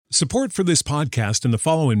Support for this podcast and the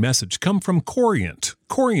following message come from Corient.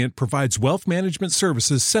 Corient provides wealth management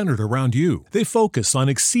services centered around you. They focus on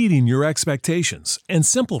exceeding your expectations and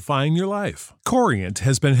simplifying your life. Corient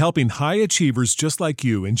has been helping high achievers just like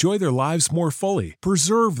you enjoy their lives more fully,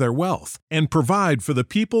 preserve their wealth, and provide for the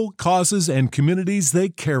people, causes, and communities they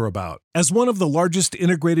care about. As one of the largest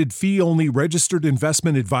integrated fee-only registered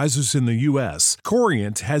investment advisors in the U.S.,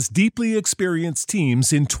 Corient has deeply experienced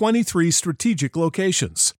teams in 23 strategic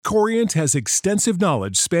locations. Corient has extensive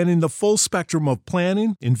knowledge spanning the full spectrum of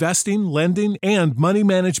planning, investing, lending, and money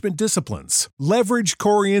management disciplines. Leverage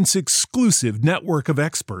Corient's exclusive network of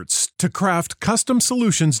experts to craft custom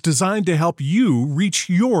solutions designed to help you reach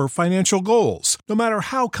your financial goals, no matter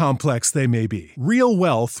how complex they may be. Real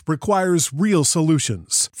wealth requires real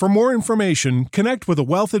solutions. For more information, connect with a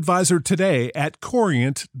wealth advisor today at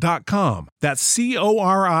Corient.com. That's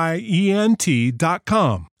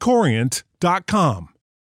Corient.com. Corient.com.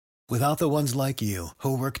 Without the ones like you,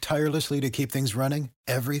 who work tirelessly to keep things running,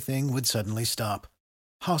 everything would suddenly stop.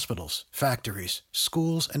 Hospitals, factories,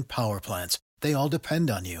 schools, and power plants, they all depend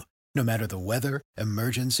on you. No matter the weather,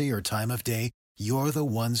 emergency, or time of day, you're the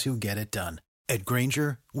ones who get it done. At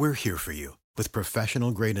Grainger, we're here for you with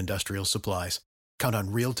professional-grade industrial supplies. Count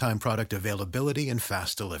on real-time product availability and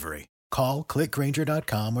fast delivery. Call, click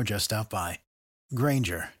Grainger.com, or just stop by.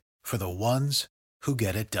 Grainger, for the ones who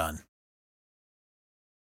get it done.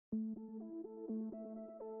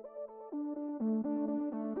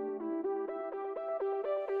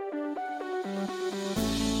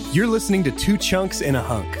 You're listening to Two Chunks in a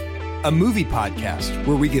Hunk, a movie podcast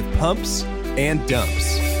where we give pumps and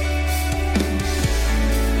dumps.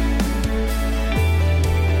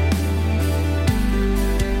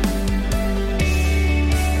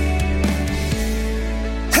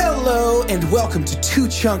 Hello and welcome to Two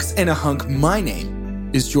Chunks in a Hunk. My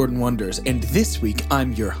name is Jordan Wonders, and this week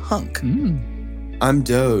I'm your hunk. I'm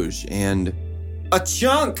Doge, and a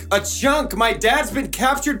chunk! My dad's been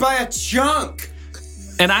captured by a chunk!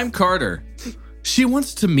 And I'm Carter. She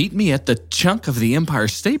wants to meet me at the chunk of the Empire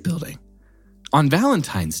State Building on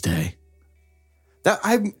Valentine's Day.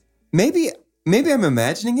 Maybe I'm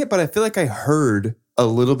imagining it, but I feel like I heard a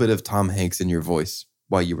little bit of Tom Hanks in your voice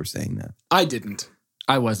while you were saying that. I didn't.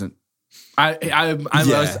 I wasn't. I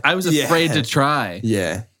was afraid to try.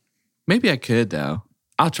 Yeah. Maybe I could though.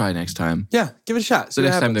 I'll try next time. Yeah, give it a shot. So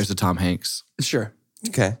next time there's a Tom Hanks. Sure.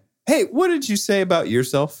 Okay. Hey, what did you say about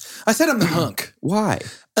yourself? I said I'm the hunk. Why?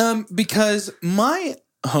 Because my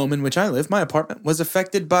home in which I live, my apartment, was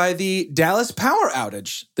affected by the Dallas power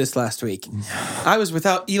outage this last week. I was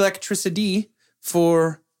without electricity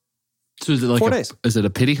for So is it like 4 days. Is it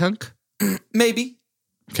a pity hunk? Maybe.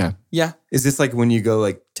 Okay. Yeah. Is this like when you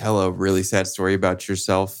go tell a really sad story about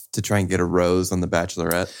yourself to try and get a rose on The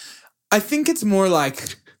Bachelorette? I think it's more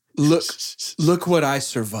like, look what I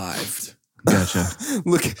survived. Gotcha.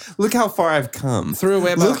 Look how far I've come. Threw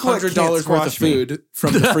away about Look what $100 can't worth squash of food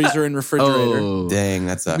from the freezer and refrigerator. Oh. Dang,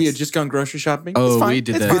 that sucks. We had just gone grocery shopping. Oh, It's fine. we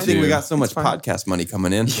did It's that fine. Good thing we too. got so much It's fine. podcast money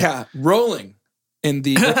coming in. Yeah, rolling. In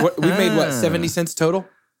the we made what, 70 cents total?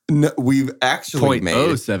 No, we've actually made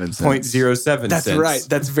 0.07 cents. 0.07 That's cents. right.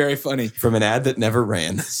 That's very funny. From an ad that never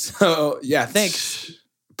ran. So yeah, thanks.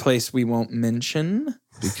 Place we won't mention.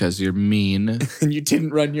 Because you're mean. And you didn't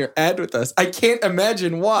run your ad with us. I can't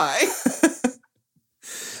imagine why.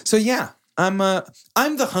 So yeah, I'm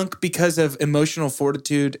the hunk because of emotional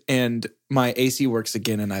fortitude, and my AC works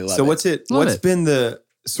again, and I love it. So Love what's it. been the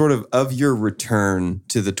sort of your return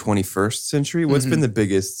to the 21st century? What's been the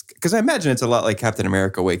biggest? Because I imagine it's a lot like Captain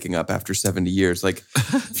America waking up after 70 years, like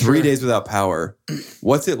 3 days without power.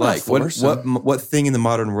 What's it like? What thing in the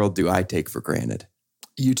modern world do I take for granted?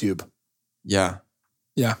 YouTube. Yeah.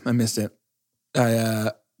 Yeah, I missed it.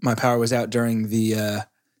 My power was out during the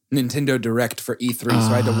Nintendo Direct for E3,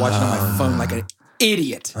 so I had to watch it on my phone like an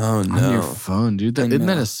idiot. Oh no. On your phone, dude. Isn't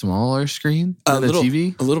that a smaller screen than a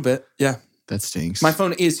TV? A little bit, yeah. That stinks. My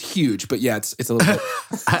phone is huge, but yeah, it's a little bit.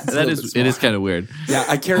 It is kind of weird. Yeah,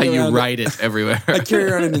 I carry How you around write it everywhere. I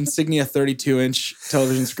carry around an Insignia 32-inch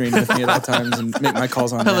television screen with me at all times and make my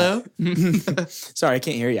calls on Hello? that. Sorry, I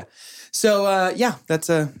can't hear you. So yeah, that's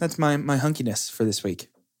my hunkiness for this week.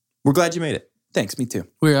 We're glad you made it. Thanks, me too.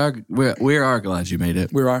 We are glad you made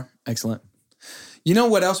it. We are. Excellent. You know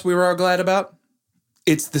what else we were all glad about?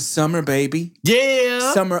 It's the summer, baby.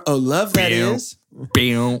 Yeah. Summer of love, that is.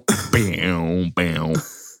 Bow, bow, bow.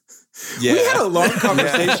 Yeah. We had a long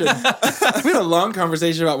conversation. We had a long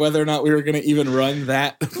conversation about whether or not we were going to even run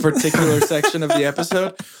that particular section of the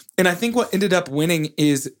episode. And I think what ended up winning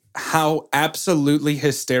is how absolutely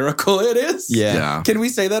hysterical it is. Yeah. Can we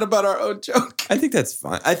say that about our own joke? I think that's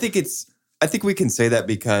fine. I think it's I think we can say that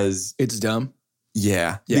because It's dumb.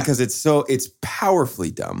 Yeah, Yeah. because it's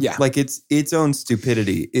powerfully dumb. Yeah. Like its own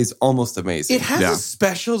stupidity is almost amazing. It has Yeah. a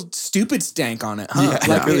special stupid stank on it, huh? Yeah,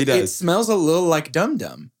 Like it really It does. smells a little like Dum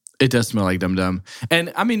Dum. It does smell like Dum Dum.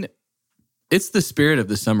 And I mean, it's the spirit of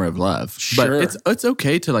the summer of love. Sure. But it's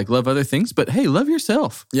okay to like love other things, but hey, love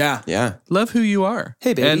yourself. Yeah. Yeah. Love who you are.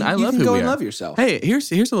 Hey, baby, and I you love can who go we and are. love yourself. Hey,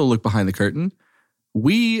 here's a little look behind the curtain.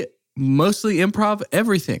 We mostly improv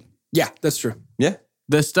everything. Yeah, that's true. Yeah.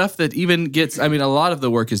 The stuff that even gets, I mean, a lot of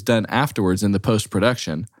the work is done afterwards in the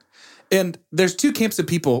post-production. And there's two camps of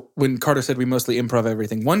people when Carter said we mostly improv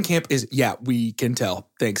everything. One camp is, yeah, we can tell.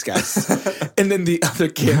 Thanks, guys. And then the other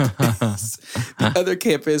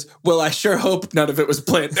camp is, well, I sure hope none of it was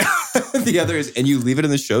planned out. The other is, and you leave it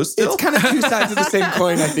in the show still? It's kind of two sides of the same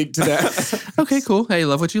coin, I think, to that. Okay, cool. Hey,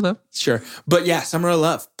 love what you love. Sure. But yeah, Summer of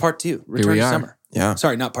Love, part 2. Return we to are. Summer. Yeah.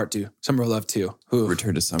 Sorry, not part 2. Summer of Love 2. Ooh,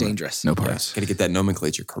 Return to Summer. dangerous. No parts. Got to get that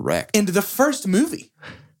nomenclature correct. And the first movie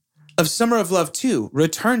of Summer of Love 2,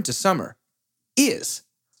 Return to Summer, is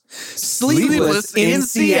Sleepless in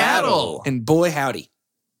Seattle. And boy, howdy.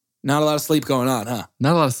 Not a lot of sleep going on, huh?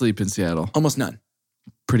 Not a lot of sleep in Seattle. Almost none.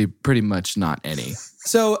 Pretty much not any.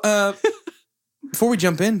 So, before we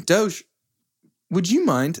jump in, Doge, would you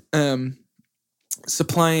mind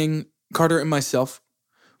supplying Carter and myself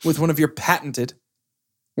with one of your patented,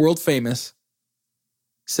 world famous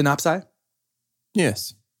synopsi?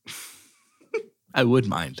 Yes. I would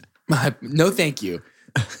mind. No, thank you.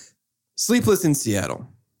 Sleepless in Seattle.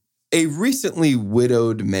 A recently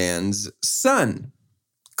widowed man's son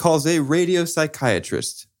calls a radio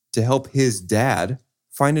psychiatrist to help his dad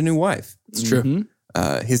find a new wife. It's true.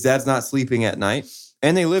 Mhm. His dad's not sleeping at night,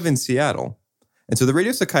 and they live in Seattle. And so the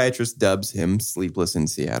radio psychiatrist dubs him Sleepless in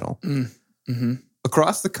Seattle. Mm-hmm.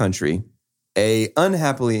 Across the country, a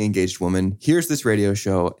unhappily engaged woman hears this radio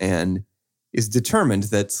show and is determined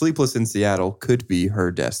that Sleepless in Seattle could be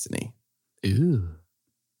her destiny. Ooh.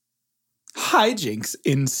 Hijinks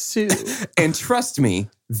ensue. And trust me,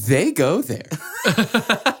 they go there.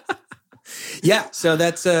 Yeah, so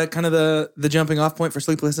that's kind of the jumping off point for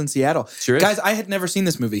Sleepless in Seattle. Sure is. Guys, I had never seen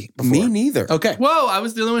this movie before. Me neither. Okay. Whoa, I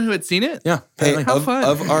was the only one who had seen it? Yeah. Hey, apparently. How of, fun.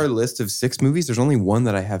 of our list of 6 movies, there's only one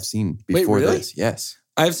that I have seen before really? this. Yes.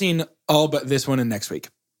 I've seen all but this one and next week.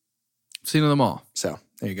 Seen them all. So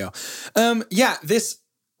there you go. Yeah,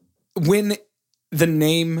 when the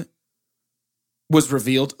name was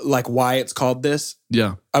revealed, like why it's called this,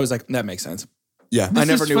 Yeah. I was like, that makes sense. Yeah. I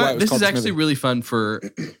never knew why it was This called is this actually movie. really fun for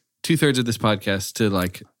 2/3 of this podcast to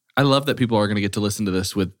like. I love that people are going to get to listen to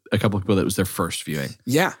this with a couple of people that was their first viewing.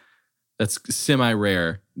 Yeah, That's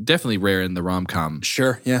semi-rare. Definitely rare in the rom-com.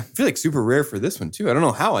 sure. Yeah. I feel like super rare for this one, too. I don't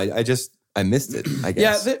know how. I missed it, I Yeah,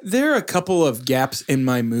 guess. there are a couple of gaps in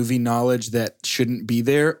my movie knowledge that shouldn't be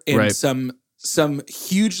there. And Right. some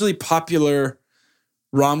hugely popular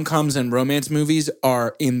rom-coms and romance movies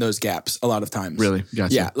are in those gaps a lot of times. Really?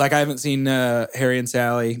 Gotcha. Yeah, like I haven't seen Harry and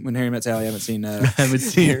Sally. When Harry Met Sally, I haven't seen. I haven't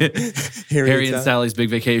seen Harry and Sally's Big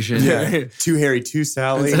Vacation. Yeah. Too Harry, too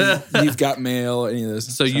Sally. You've Got Mail. Any of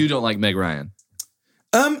those? So you don't like Meg Ryan?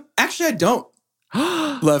 Actually, I don't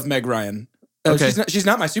love Meg Ryan. Okay. She's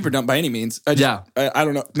not my super dump by any means. I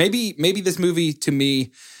don't know. Maybe this movie to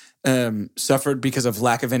me suffered because of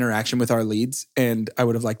lack of interaction with our leads, and I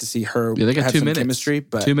would have liked to see her Yeah, they got have 2 some minutes. chemistry.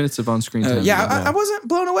 But 2 minutes of on-screen time. I wasn't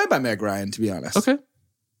blown away by Meg Ryan, to be honest. Okay.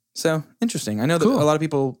 So interesting. I know that Cool. a lot of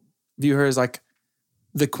people view her as like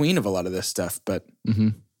the queen of a lot of this stuff, but Mm-hmm.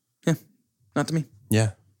 not to me.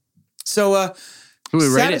 Yeah. So We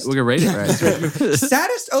rate Saddest- it. We're gonna rate it, right?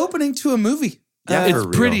 saddest opening to a movie. Yeah, It's for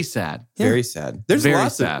real. pretty sad. Very sad. There's Very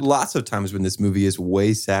lots sad. of times when this movie is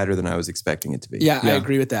way sadder than I was expecting it to be. Yeah, I Yeah.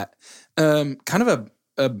 agree with that. Kind of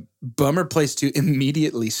a bummer place to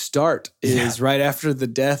immediately start is right after the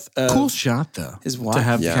death of Cool shot though. his wife. To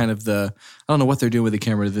have Yeah. kind of I don't know what they're doing with the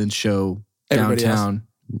camera to then show Everybody downtown.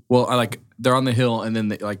 Well, they're on the hill and then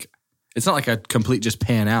they it's not like a complete just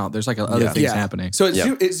pan out. There's like other Yeah. things happening. So it,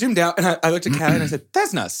 Yeah. it zoomed out, and I looked at Callie and I said,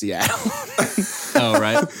 "That's not Seattle." Oh,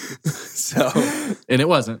 right. So And it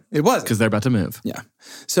wasn't it was because they're about to move. Yeah.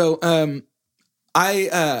 So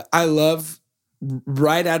I love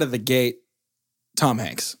right out of the gate Tom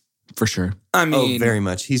Hanks. For sure. I Oh, mean, very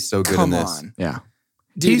much. He's so good in come this. on. Yeah.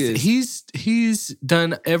 Dude He's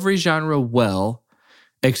done every genre well,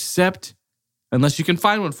 except unless you can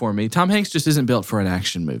find one for me. Tom Hanks just isn't built for an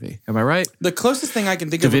action movie. Am I right? The closest thing I can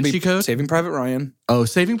think Da of would Vinci be Code? Saving Private Ryan. Oh,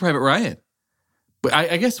 Saving Private Ryan. But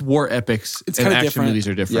I guess war epics It's and kinda action different. movies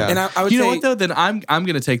are different. Yeah. And I would You know say, what though? Then I'm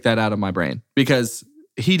going to take that out of my brain because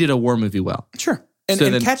he did a war movie well. Sure. And, So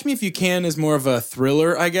and then- Catch Me If You Can is more of a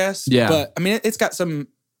thriller, I guess. Yeah. But I mean, it's got some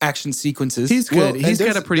action sequences. He's good. and He's got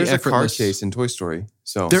there's- a pretty there's effortless. a car chase in Toy Story.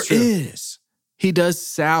 So There is. He does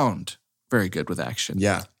sound very good with action.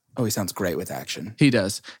 yeah. Oh, he sounds great with action. He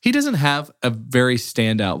does. He doesn't have a very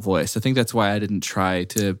standout voice. I think that's why I didn't try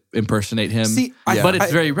to impersonate him. See, but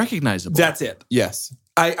it's very recognizable. That's it. Yes.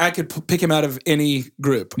 I could pick him out of any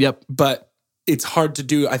group. Yep. But it's hard to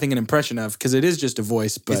do, I think, an impression of because it is just a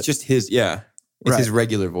voice. But It's just his, yeah. It's Right. his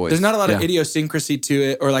regular voice. there's not a lot of Yeah. idiosyncrasy to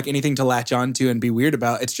it or like anything to latch onto and be weird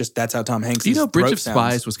about. It's just that's how Tom Hanks. You know, Bridge of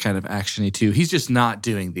Spies was kind of actiony too. He's just not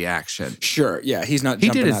doing the action. Sure. Yeah. He's not. He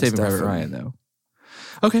jumping did it out Saving stuff Private and- Ryan though.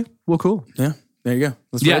 Okay, well, cool. Yeah. There you go.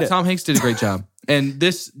 Let's Yeah, rate it. Tom Hanks did a great job, and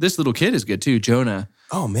this little kid is good too. Jonah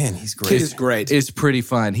Oh, man, he's great. Kid is great. is pretty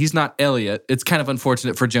fun. He's not Elliot. It's kind of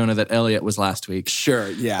unfortunate for Jonah that Elliot was last week, Sure.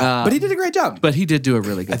 Yeah. But he did a great job. but he did do a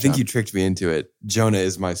really good I think job. you tricked me into it. Jonah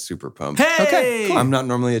is my super pump. Hey, Okay, cool. I'm not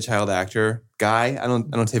normally a child actor guy. I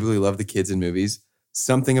don't typically love the kids in movies.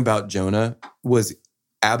 Something about Jonah was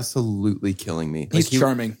absolutely killing me. He's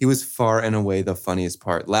charming. He was far and away the funniest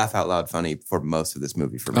part. Laugh out loud funny for most of this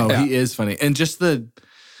movie for me. Oh, he is funny, and just the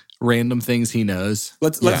random things he knows.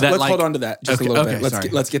 Let's That, like- hold on to that just Okay, a little okay, bit. sorry.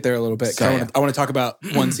 Let's get there a little bit. 'Cause Sorry. I want to talk about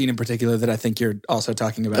one scene in particular that I think you're also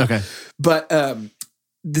talking about. Okay, But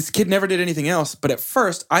this kid never did anything else. But at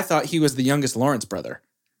first, I thought he was the youngest Lawrence brother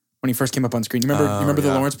when he first came up on screen. You remember the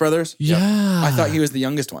yeah. Lawrence brothers? yeah. I thought he was the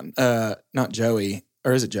youngest one. Not Joey,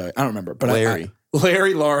 or is it Joey? I don't remember. But Larry.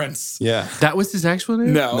 Larry Lawrence. Yeah. that was his actual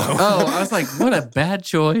name. No. Oh, I was like, what a bad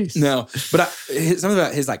choice. No, but something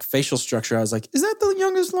about his like facial structure, I was like, is that the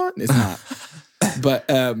youngest Lawrence? It's not. But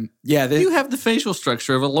yeah, You have the facial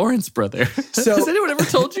structure of a Lawrence brother. So- Has anyone ever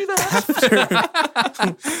told you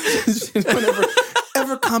that? Whenever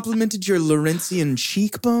ever complimented your Laurentian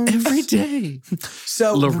cheekbones Every day.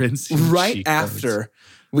 So Laurentian right cheekbones. after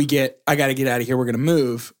I got to get out of here. We're gonna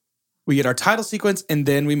move. We get our title sequence, and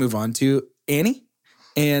then we move on to Annie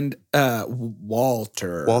and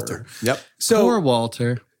Walter. Yep. So Poor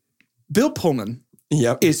Walter. Bill Pullman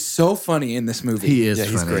Yep. is so funny in this movie. He is Yeah,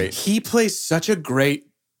 he's funny. great. He plays such a great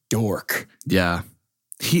dork. Yeah.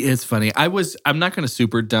 He is funny. I'm not going to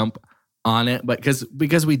super dump on it, but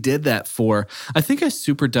because we did that I think I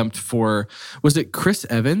super dumped for, was it Chris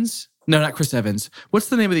Evans? No, not Chris Evans. What's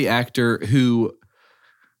the name of the actor who,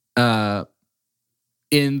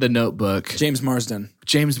 in The Notebook, James Marsden.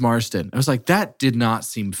 James Marsden. I was like, that did not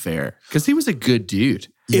seem fair because he was a good dude.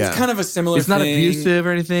 Yeah. It's kind of a similar It's not thing. abusive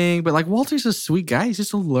or anything, but like Walter's a sweet guy. He's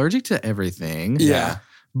just allergic to everything. Yeah.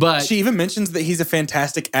 But She even mentions that he's a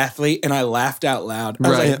fantastic athlete, and I laughed out loud. I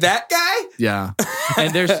was Right. like, that guy? yeah.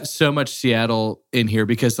 And there's so much Seattle in here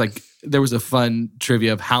because like there was a fun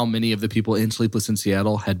trivia of how many of the people in Sleepless in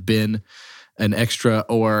Seattle had been an extra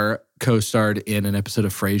or co-starred in an episode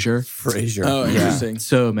of Frasier. Frasier. Oh, Yeah. interesting.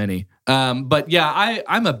 So many. But yeah,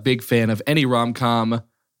 I'm a big fan of any rom-com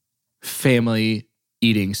family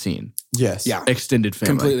eating scene. Yes. Yeah. Extended family.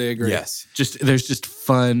 Completely agree. Yes. There's just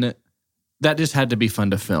fun. That just had to be fun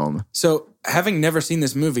to film. So, having never seen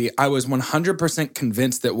this movie, I was 100%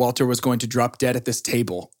 convinced that Walter was going to drop dead at this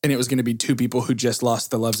table, and it was going to be two people who just lost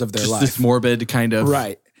the loves of their Just life. this morbid kind of.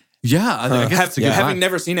 Right. Yeah, I guess it's a good Having vibe.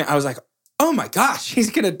 never seen it, I was like, oh my gosh, he's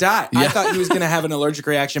going to die. I Yeah. thought he was going to have an allergic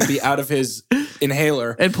reaction, be out of his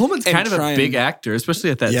inhaler. And Pullman's and kind of try a and- big actor, especially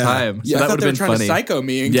at that Yeah. time. So Yeah, I that thought would they were have been trying funny. to psycho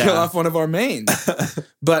me and Yeah. kill off one of our mains.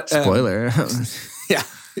 But Spoiler. yeah,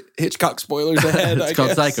 Hitchcock spoilers ahead. I It's called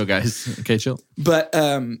guess. Psycho, guys. Okay, chill. But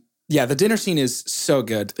yeah, the dinner scene is so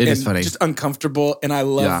good. It and is funny. just uncomfortable, and I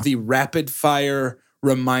love Yeah. the rapid fire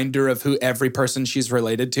reminder of who every person she's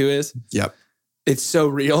related to is. Yep. It's so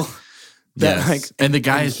real. That Yes. like, and the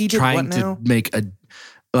guy and is he did trying what to now? make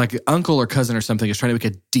like uncle or cousin or something is trying to make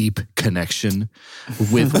a deep connection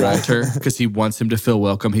with Walter because he wants him to feel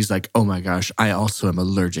welcome. He's like, oh my gosh, I also am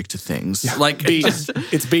allergic to things. Like bees.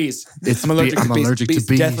 It's bees. I'm allergic to I'm bees. allergic to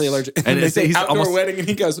bees. Deathly allergic. And they it's- say he's outdoor almost- wedding, and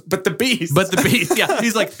he goes, but the bees. But the bees, yeah,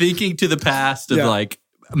 he's like thinking to the past of Yeah. like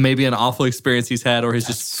maybe an awful experience he's had or his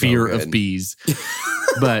just fear of good. bees.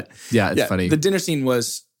 But yeah, it's yeah, funny. the dinner scene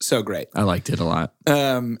was so great. I liked it a lot.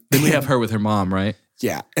 Then Then we have her with her mom, right?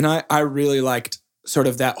 Yeah. And I really liked sort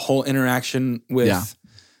of that whole interaction with, Yeah.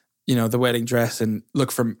 you know, the wedding dress and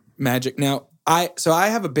look for magic. Now, I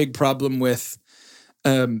have a big problem with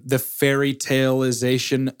the fairy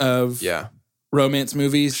taleization of Yeah. romance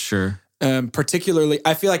movies. Sure. Particularly,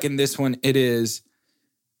 I feel like in this one, it is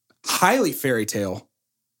highly fairy tale,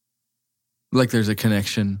 Like there's a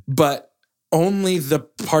connection. but only the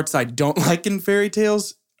parts I don't like in fairy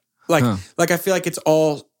tales. Like, Huh. like I feel like it's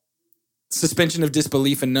all suspension of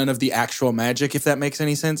disbelief and none of the actual magic, if that makes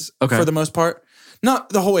any sense. Okay. For the most part, not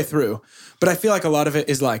the whole way through, but I feel like a lot of it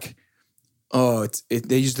is like,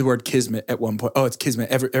 they use the word kismet at one point. Oh, it's kismet.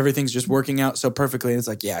 Everything's just working out so perfectly. And it's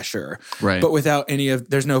like, yeah, sure. Right. But without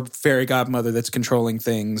there's no fairy godmother that's controlling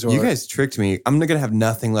things. Or, You guys tricked me. I'm going to have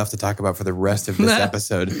nothing left to talk about for the rest of this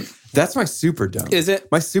episode. That's my super dump. Is it?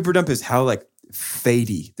 My super dump is how like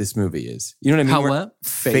fatey this movie is. You know what I mean? How Where- what?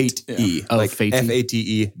 Fate-y. Yeah. Oh, like fatey.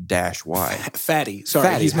 FATE-Y. Fatty. Sorry,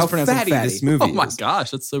 Fatty. he's How mispronouncing fatty fatty. this movie Oh my is.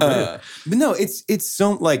 gosh, that's so weird. But no, it's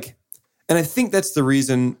so like, and I think that's the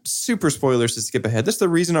reason, super spoilers to skip ahead, that's the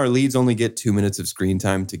reason our leads only get 2 minutes of screen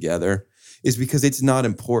time together, is because it's not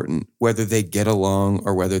important whether they get along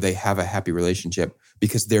or whether they have a happy relationship,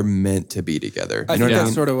 because they're meant to be together. I You know think what I that's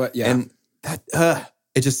mean? sort of what, yeah. And that,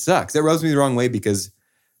 it just sucks. That rubs me the wrong way, because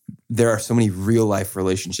there are so many real life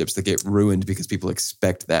relationships that get ruined because people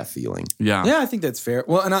expect that feeling. Yeah. Yeah, I think that's fair.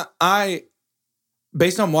 Well, and I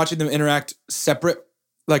based on watching them interact separate,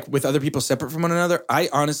 like with other people separate from one another, I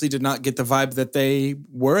honestly did not get the vibe that they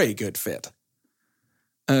were a good fit.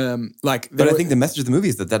 But I think the message of the movie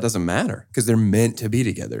is that doesn't matter because they're meant to be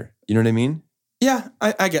together. You know what I mean? yeah,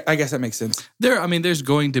 I guess that makes sense. There's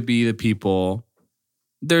going to be the people.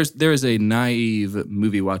 There is a naive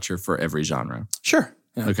movie watcher for every genre. Sure.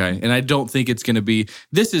 Yeah. Okay, and I don't think it's going to be.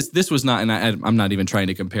 This was not, and I'm not even trying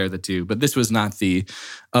to compare the two, but this was not the,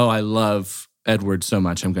 oh, I love Edward so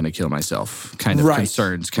much I'm going to kill myself kind of Right.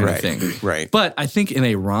 concerns kind of thing. Right. But I think in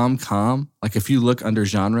a rom-com, like if you look under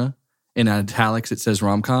genre, in italics it says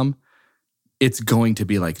rom-com, it's going to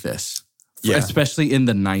be like this. Yeah. Especially in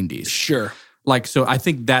the 90s. Sure. Like, so I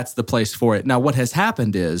think that's the place for it. Now, what has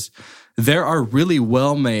happened is there are really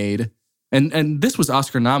well-made, and this was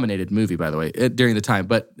Oscar-nominated movie, by the way, during the time,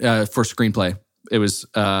 but for screenplay. It was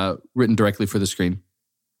written directly for the screen.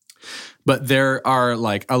 But there are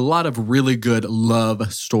like a lot of really good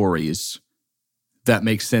love stories that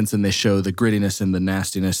make sense, and they show the grittiness and the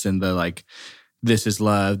nastiness and the like, this is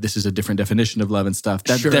love, this is a different definition of love and stuff.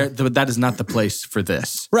 That, Sure. but that is not the place for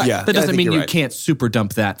this. Right. Yeah. That I doesn't think mean you're you right. can't super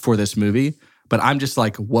dump that for this movie, but I'm just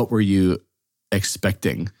like, what were you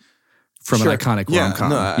expecting from Sure. an iconic Yeah, rom-com?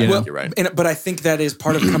 no, I you know? think you're right. But I think that is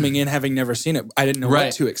part of coming in having never seen it. I didn't know Right.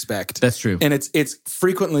 what to expect. That's true. And it's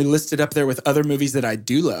frequently listed up there with other movies that I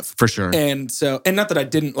do love. For sure. And not that I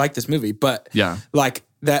didn't like this movie, but Yeah. like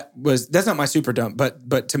that's not my super dump,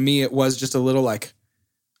 but to me it was just a little like,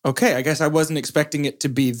 okay, I guess I wasn't expecting it to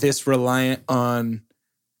be this reliant on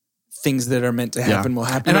things that are meant to happen will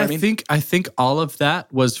happen. And You know what I mean? I think all of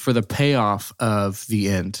that was for the payoff of the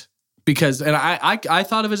end. Because, and I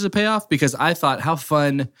thought of it as a payoff because I thought how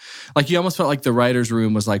fun, like you almost felt like the writer's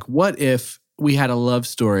room was like, what if we had a love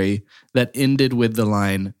story that ended with the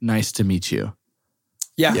line, nice to meet you,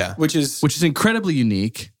 Yeah. which is which is incredibly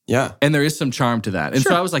unique. Yeah. And there is some charm to that. And so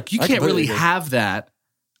Sure. I was like, you I can't completely really agree. have that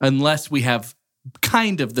unless we have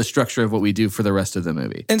kind of the structure of what we do for the rest of the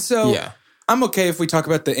movie. and so Yeah. I'm okay if we talk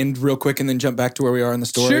about the end real quick and then jump back to where we are in the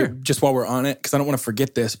story Sure. just while we're on it because I don't want to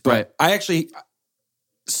forget this. But Right. I actually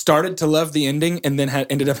started to love the ending and then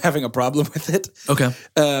ended up having a problem with it. Okay.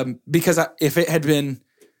 Because if it had been,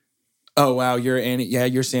 oh, wow, you're Annie. Yeah,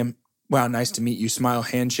 you're Sam. Wow, nice to meet you. Smile,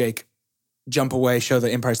 handshake, jump away, show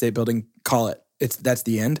the Empire State Building, call it. That's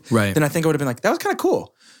the end. Right. Then I think I would have been like, that was kind of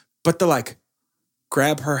cool. But the like,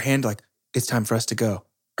 grab her hand, like, it's time for us to go.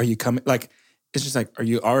 Are you coming? Like, it's just like, are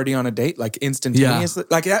you already on a date? Like instantaneously?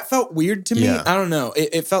 Like that felt weird to me. Yeah. I don't know.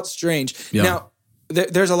 It felt strange. Yeah. Now,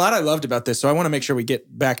 there's a lot I loved about this, so I want to make sure we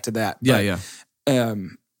get back to that. Yeah, But,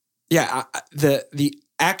 yeah. the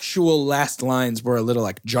actual last lines were a little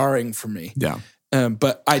like jarring for me. Yeah.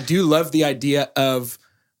 But I do love the idea of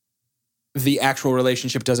the actual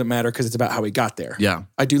relationship doesn't matter because it's about how we got there. Yeah.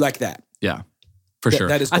 I do like that. Yeah. For That- sure.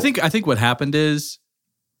 that is cool. I think what happened is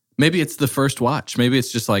maybe it's the first watch. Maybe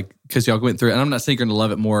it's just like because y'all went through it. And I'm not saying you're gonna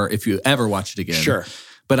love it more if you ever watch it again. Sure.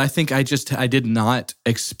 But I think I did not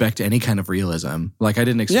expect any kind of realism. Like I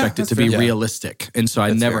didn't expect it that's to be fair. Yeah. realistic. And so I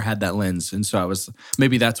That's never fair. had that lens. And so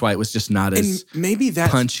maybe that's why it was just not And as maybe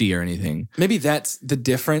that's punchy or anything. maybe that's the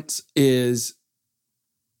difference is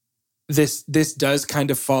this does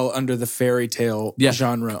kind of fall under the fairy tale Yeah.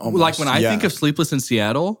 genre almost. Like when I Yeah. think of Sleepless in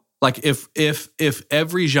Seattle, like if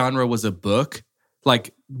every genre was a book,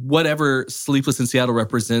 like whatever Sleepless in Seattle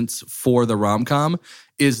represents for the rom-com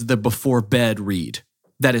is the before bed read.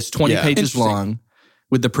 That is 20 Yeah. pages Interesting. long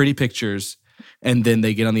with the pretty pictures, and then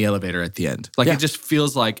they get on the elevator at the end. Like Yeah. it just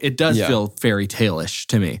feels like it does Yeah. feel fairy tale-ish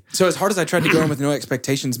to me. So as hard as I tried to go in with no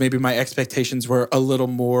expectations, maybe my expectations were a little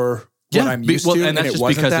more what I'm used to, and that's it just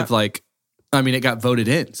wasn't because that. of like, I mean, it got voted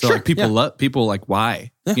in, so Sure, like people yeah. love people like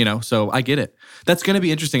why, you know. So I get it. That's going to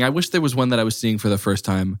be interesting. I wish there was one that I was seeing for the first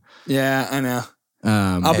time. Yeah, I know.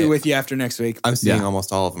 I'll be with you after next week. I'm seeing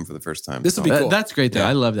almost all of them for the first time. This will be cool. That's great, though.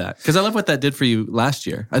 I love that. Because I love what that did for you last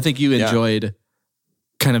year. I think you enjoyed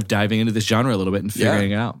kind of diving into this genre a little bit and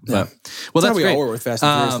figuring it out. But, well, that's how we great. all were with Fast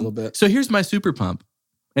and Furious a little bit. So here's my super pump,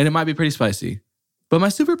 and it might be pretty spicy. But my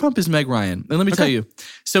super pump is Meg Ryan. And let me tell you.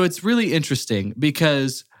 So it's really interesting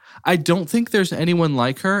because I don't think there's anyone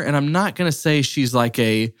like her. And I'm not going to say she's like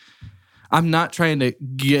I'm not trying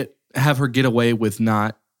to have her get away with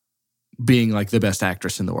not being like the best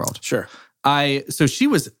actress in the world. Sure. So she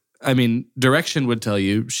was, Direction would tell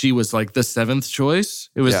you she was like the seventh choice.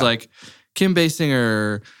 It was like Kim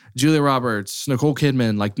Basinger, Julia Roberts, Nicole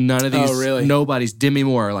Kidman, like none of these, nobody's, Demi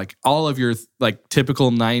Moore, like all of your like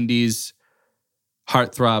typical 90s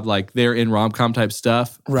heartthrob, like they're in rom-com type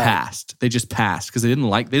stuff, passed. They just passed because they didn't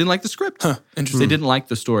like the script. Interesting. They didn't like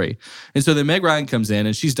the story. And so then Meg Ryan comes in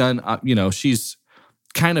and she's done, she's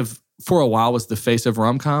kind of, for a while, was the face of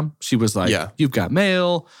rom-com. She was like, You've Got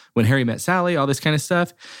Mail, When Harry Met Sally, all this kind of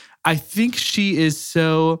stuff. I think she is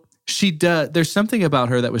there's something about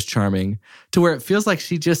her that was charming to where it feels like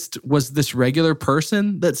she just was this regular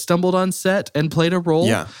person that stumbled on set and played a role.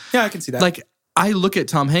 Yeah, I can see that. Like, I look at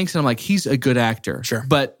Tom Hanks and I'm like, he's a good actor. Sure.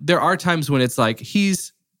 But there are times when it's like,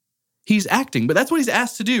 he's acting, but that's what he's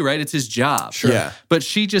asked to do, right? It's his job. Sure. Yeah. But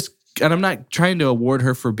she just, and I'm not trying to award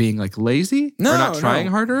her for being like lazy or not trying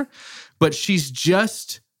harder, but she's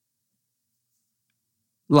just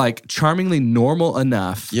like charmingly normal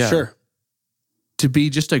enough to be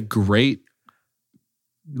just a great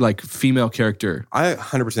like female character. I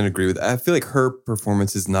 100% agree with that. I feel like her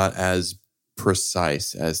performance is not as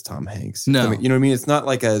precise as Tom Hanks. No. You know what I mean? It's not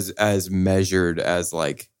like as measured as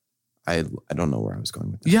like, I don't know where I was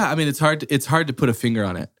going with that. Yeah, it's hard to put a finger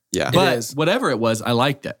on it. Yeah. But whatever it was, I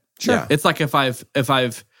liked it. Sure. Yeah. It's like if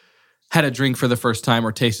I've had a drink for the first time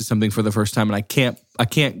or tasted something for the first time and I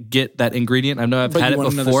can't get that ingredient. I know I've had it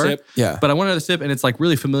before. Sip. Yeah. But I want another sip and it's like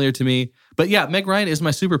really familiar to me. But yeah, Meg Ryan is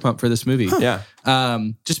my super pump for this movie. Yeah.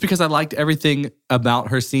 Just because I liked everything about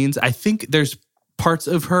her scenes. I think there's parts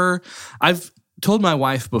of her, I've told my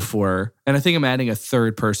wife before, and I think I'm adding a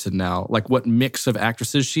third person now, like what mix of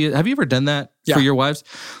actresses she is. Have you ever done that for your wives?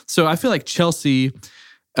 So I feel like Chelsea,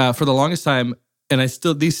 for the longest time, and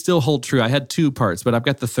these still hold true. I had two parts, but I've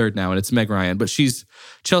got the third now, and it's Meg Ryan. But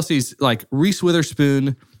Chelsea's like Reese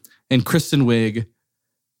Witherspoon and Kristen Wiig,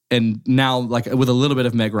 and now like with a little bit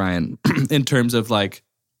of Meg Ryan in terms of like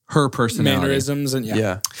her personality, mannerisms, and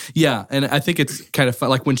yeah. And I think it's kind of fun.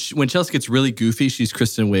 Like when Chelsea gets really goofy, she's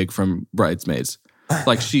Kristen Wiig from Bridesmaids.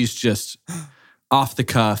 Like she's just off the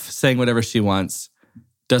cuff, saying whatever she wants,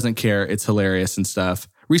 doesn't care. It's hilarious and stuff.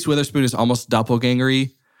 Reese Witherspoon is almost doppelganger-y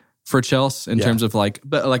for Chelsea in terms of like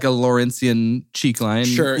a Laurentian cheek line,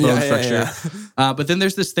 bone structure. But then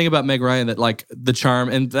there's this thing about Meg Ryan that like the charm,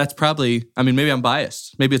 and that's probably, maybe I'm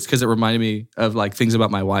biased. Maybe it's because it reminded me of like things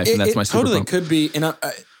about my wife, and that's my super totally pump. Could be. And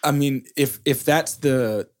if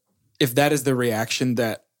that is the reaction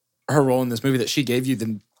that her role in this movie that she gave you,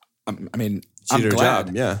 then I'm did her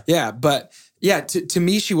glad. job, yeah. But yeah, to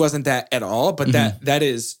me she wasn't that at all. But that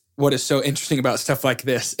is what is so interesting about stuff like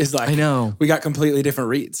this is like, I know we got completely different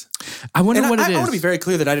reads. I wonder what it is. I want to be very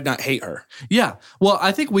clear that I did not hate her. Yeah. Well,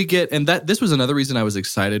 I think we get, and that this was another reason I was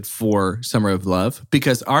excited for Summer of Love,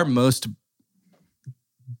 because our most,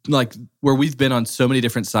 like, where we've been on so many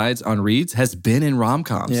different sides on reads has been in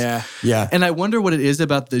rom-coms. Yeah. Yeah. And I wonder what it is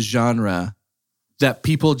about the genre that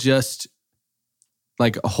people just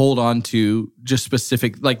like hold on to just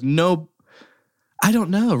specific, like I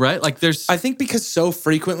don't know, right? Like I think because so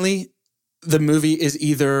frequently the movie is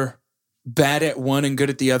either bad at one and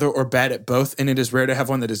good at the other, or bad at both, and it is rare to have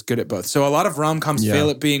one that is good at both. So a lot of rom-coms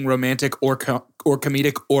fail at being romantic or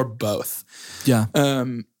comedic or both. Yeah.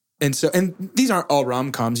 And these aren't all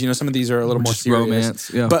rom-coms. Some of these are a little more just serious.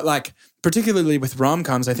 romance. Yeah. But like particularly with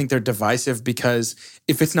rom-coms, I think they're divisive because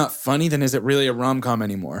if it's not funny, then is it really a rom-com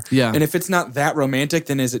anymore? Yeah. And if it's not that romantic,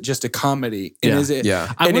 then is it just a comedy? And is it?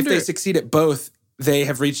 Yeah. And if they succeed at both, they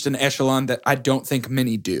have reached an echelon that I don't think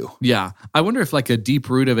many do. Yeah. I wonder if like a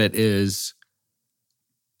deep root of it is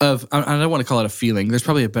I don't want to call it a feeling. There's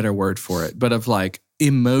probably a better word for it, but of like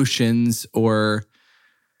emotions, or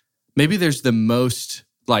maybe there's the most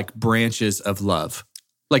like branches of love.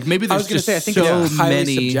 Like maybe there's I think it's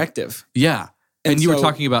highly subjective. Yeah. And you were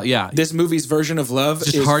talking about, this movie's version of love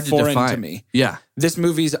just is hard to foreign define to me. Yeah. This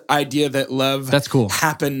movie's idea that love That's cool.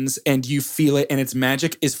 happens and you feel it and it's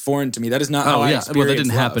magic is foreign to me. That is not how I experience Well, that didn't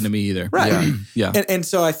love. happen to me either. Right. Yeah. And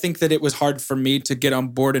so I think that it was hard for me to get on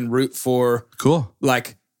board and root for Cool.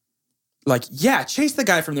 like chase the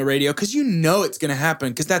guy from the radio because it's going to happen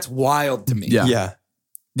because that's wild to me. Yeah. Yeah.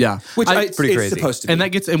 Yeah. Which it's pretty it's crazy. supposed to be.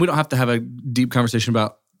 and we don't have to have a deep conversation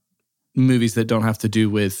about movies that don't have to do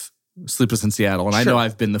with Sleepless in Seattle. And I know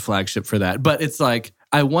I've been the flagship for that. But it's like,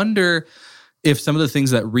 I wonder if some of the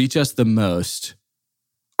things that reach us the most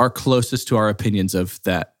are closest to our opinions of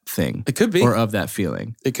that thing. It could be. Or of that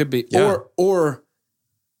feeling. It could be. Yeah. Or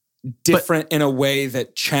different in a way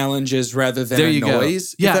that challenges rather than There you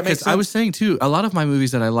annoys. go. Yeah, if that makes because I was sense. saying too, a lot of my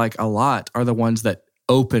movies that I like a lot are the ones that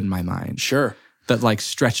open my mind. Sure. That like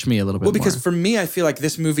stretch me a little bit Well, because more. for me, I feel like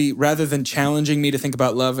this movie, rather than challenging me to think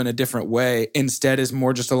about love in a different way, instead is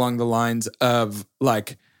more just along the lines of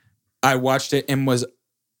like, I watched it and was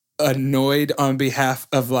annoyed on behalf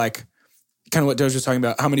of like, kind of what Doge was talking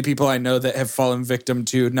about, how many people I know that have fallen victim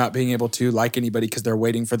to not being able to like anybody because they're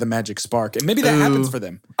waiting for the magic spark. And maybe that happens for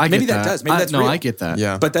them. I get Maybe that does. Maybe that's real. I get that.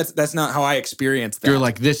 Yeah. But that's not how I experience that. You're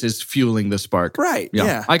like, this is fueling the spark. right.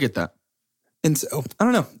 Yeah. I get that. And so, I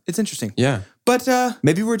don't know. It's interesting. Yeah. But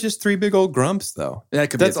Maybe we're just three big old grumps, though. that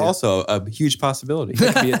could be That's it too. also a huge possibility.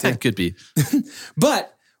 It could be.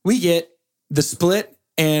 But we get the split,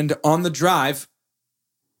 and on the drive,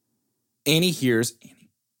 Annie hears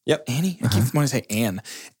Yep. Annie. I keep wanting to say Anne.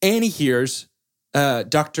 Annie hears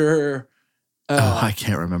Dr. I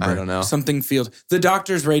can't remember. I don't know. something Field, the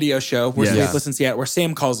doctor's radio show where Yes. Sleepless in Seattle, where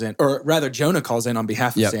Sam calls in, or rather Jonah calls in on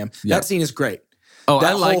behalf of Yep. Sam. Yep. That scene is great. Oh,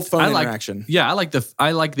 That I like whole phone interaction. Yeah, I like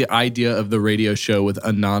the idea of the radio show with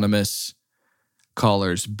anonymous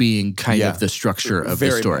callers being kind of the structure of the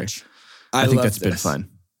Very story. much. I think love that's been this. fun.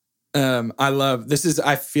 I love this.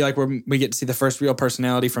 I feel like we get to see the first real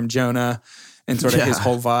personality from Jonah and sort of his Yeah.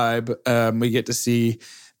 whole vibe. We get to see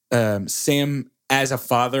Sam as a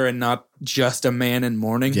father and not just a man in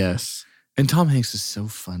mourning. Yes. And Tom Hanks is so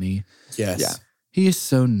funny. Yes. Yeah. He is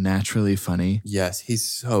so naturally funny. Yes. He's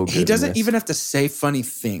so good. He in doesn't this. even have to say funny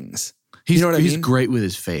things. He's, You know what I he's mean? great with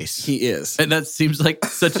his face. He is. And that seems like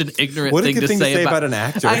such an ignorant What a thing good to thing say about an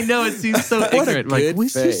actor. I know, it seems so What a ignorant. Like, good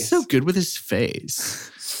he's face. so good with his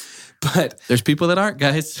face. But There's people that aren't,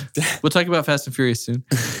 guys. We'll talk about Fast and Furious soon.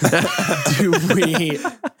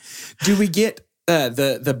 do we get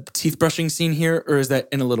the teeth brushing scene here, or is that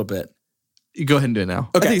in a little bit? You go ahead and do it now.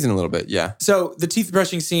 I think he's in a little bit. Yeah. So the teeth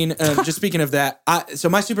brushing scene. Just speaking of that, so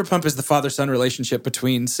my super pump is the father-son relationship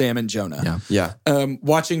between Sam and Jonah. Yeah. Yeah.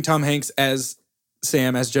 Watching Tom Hanks as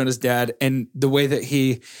Sam, as Jonah's dad, and the way that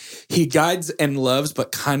he guides and loves,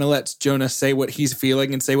 but kind of lets Jonah say what he's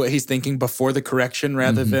feeling and say what he's thinking before the correction,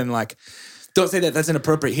 rather than like, don't say that, that's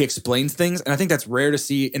inappropriate. He explains things. And I think that's rare to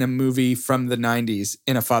see in a movie from the 90s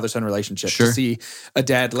in a father-son relationship. Sure. To see a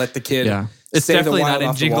dad let the kid Yeah. It's say the definitely wild not in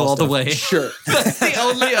off the Jingle wall All the stuff. Way. Sure. That's the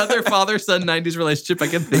only other father-son 90s relationship I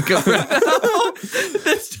can think of right now.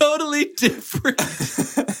 That's totally different.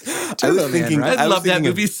 I was Man, thinking. right? I was love that thinking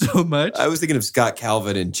movie so much. I was thinking of Scott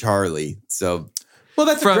Calvin and Charlie. So Well,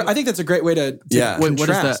 I think that's a great way to Yeah. Wait, what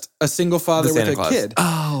is contrast a single father The with Santa a Claus. kid.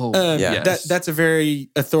 Oh, Yeah. That's a very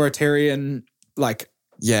authoritarian like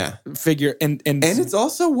yeah, figure, and and it's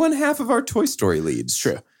also one half of our Toy Story leads. It's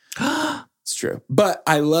true. It's true. But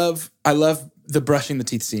I love the brushing the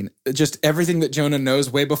teeth scene. Just everything that Jonah knows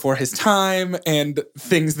way before his time, and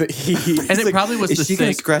things that he And it probably was Is the she going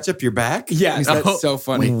to sake. scratch up your back? yeah, He's that's like, so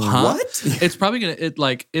funny. Wait, huh? What? It's probably gonna.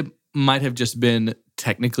 It might have just been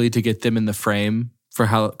technically to get them in the frame for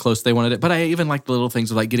how close they wanted it. But I even like the little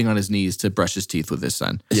things of like getting on his knees to brush his teeth with his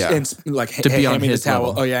son. Yeah. And like To be on hand me the his towel.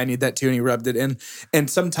 level. Oh yeah, I need that too. And he rubbed it in. And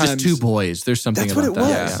sometimes Just two boys. There's something That's about what it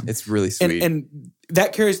that. was. Yeah, it's really sweet. and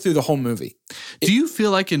that carries through the whole movie. Do you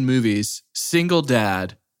feel like in movies, single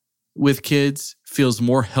dad with kids feels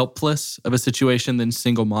more helpless of a situation than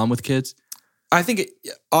single mom with kids? I think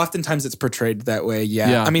oftentimes it's portrayed that way. Yeah.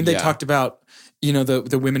 Yeah. I mean, they Yeah. talked about,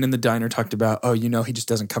 the women in the diner talked about, he just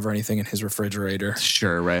doesn't cover anything in his refrigerator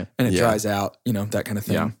Sure, right. and it Yeah. dries out, that kind of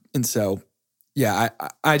thing. Yeah. And so, yeah,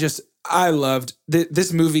 I loved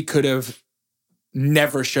this movie could have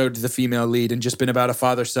never showed the female lead and just been about a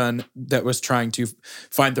father-son that was trying to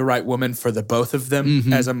find the right woman for the both of them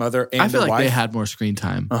Mhm. as a mother and I feel a like wife. they had more screen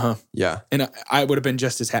time. yeah. And I would have been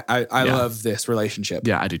just as I Yeah. love this relationship.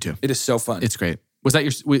 Yeah, I do too. It is so fun. It's great. Was that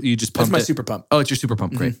you just That's pumped my it? super pump. Oh, it's your super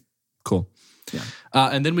pump. Great. Cool. Yeah.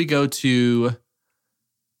 And then we go to,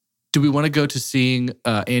 do we want to go to seeing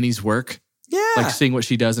Annie's work? Yeah. Like seeing what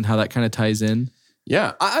she does and how that kind of ties in?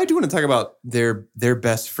 Yeah. I do want to talk about their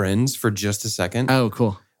best friends for just a second. Oh,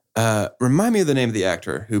 cool. Remind me of the name of the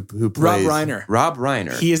actor who plays Reiner. Rob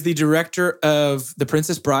Reiner. He is the director of The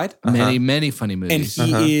Princess Bride. Many funny And movies.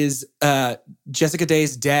 he is Jessica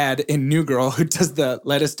Day's dad in New Girl, who does the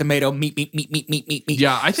lettuce, tomato, meat.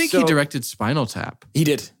 Yeah, I think he So- directed Spinal Tap. He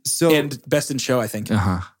did. So- and Best in Show, I think.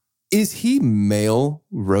 Uh-huh. Is he male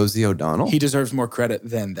Rosie O'Donnell? He deserves more credit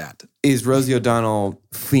than that. Is Rosie O'Donnell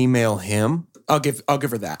female him? I'll give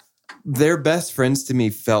her that. Their best friends to me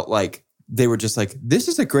felt like they were just like, this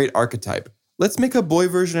is a great archetype. Let's make a boy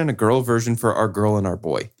version and a girl version for our girl and our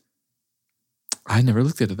boy. I never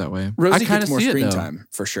looked at it that way. Rosie I kind gets of more see screen it, though. time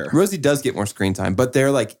for sure. Rosie does get more screen time, but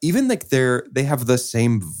they're like, even like they have the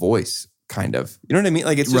same voice, kind of. You know what I mean?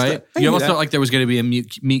 Like it's just Right? You almost felt like there was going to be a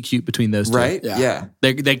meet cute between those two. right? Yeah. Yeah.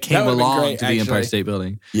 They came would've been along great, to the Empire actually. State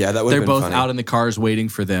Building. Yeah, that would They're have been both funny. out in the cars waiting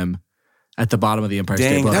for them at the bottom of the Empire State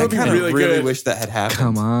Dang, Building. that would be kind of really really good. wish that had happened.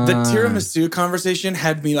 Come on. The tiramisu conversation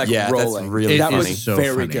had me like Yeah, that's rolling. really that funny. was So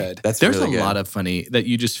very funny. good. That's There's really a good. lot of funny that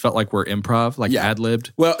you just felt like were improv, like Yeah.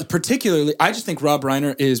 ad-libbed. Well, particularly, I just think Rob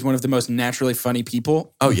Reiner is one of the most naturally funny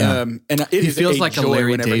people. Oh, yeah. And it He is feels like a joy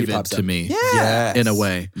Larry whenever he David pops to up. me. Yeah. Yes. In a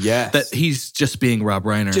way. Yes. That he's just being Rob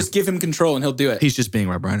Reiner. Just give him control and he'll do it. He's just being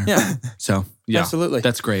Rob Reiner. Yeah. So, yeah. Absolutely.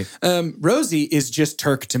 That's great. Rosie is just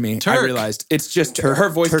Turk to me. I Turk. realized it's just her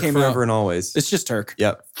voice Turk came forever out. and always. It's just Turk.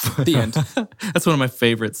 Yep. The end. That's one of my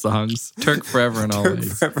favorite songs. Turk Forever and Turk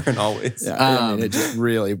Always. forever and always. Yeah, I mean, it just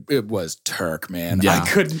really it was Turk, man. Yeah. I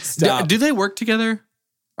couldn't stop. Do they work together?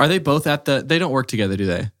 Are they both they don't work together, do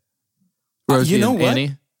they? Rosie you know and what?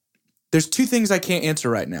 Annie? There's two things I can't answer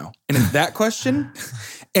right now, and it's that question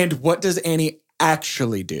and what does Annie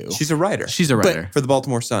actually do? She's a writer She's a writer. for the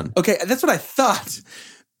Baltimore Sun. Okay, that's what I thought.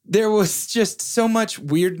 There was just so much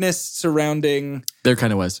weirdness surrounding. There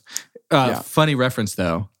kind of was. Yeah. Funny reference,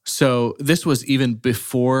 though. So this was even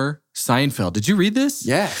before Seinfeld. Did you read this?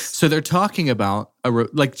 Yes. So they're talking about,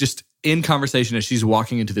 just in conversation as she's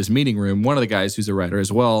walking into this meeting room, one of the guys who's a writer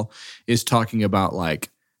as well is talking about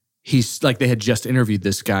he's like, they had just interviewed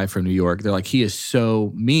this guy from New York. They're like, he is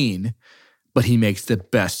so mean, but he makes the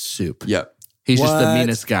best soup. Yep. He's just the What?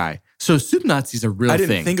 meanest guy. So soup Nazi's a real I didn't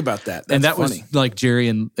thing. think about that. That's and that funny. was like Jerry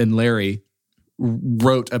and Larry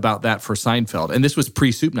wrote about that for Seinfeld. And this was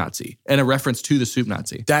pre-Soup Nazi and a reference to the Soup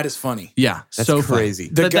Nazi. That is funny. Yeah. That's so funny. crazy.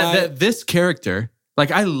 The But guy- this character,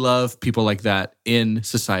 I love people like that in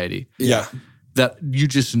society Yeah. that you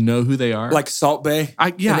just know who they are. Like Salt Bay. I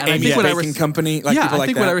and think Amy's what I Baking res- Company. Like yeah, people I like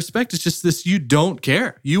think that. what I respect is just this, you don't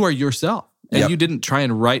care. You are yourself. And Yep. you didn't try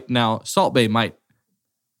and write. Now, Salt Bay might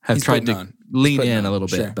have He's tried putting to on. lean putting in on. a little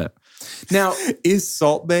bit, Sure. but Now, Is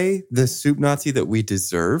Salt Bay the soup Nazi that we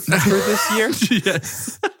deserve for this year?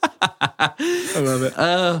 yes. I love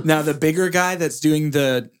it. Now the bigger guy that's doing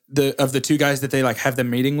the of the two guys that they have them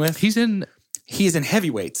meeting with, He's in, he's in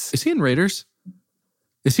heavyweights. is he in Raiders?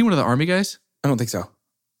 Is he one of the Army guys? I don't think so.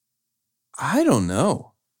 I don't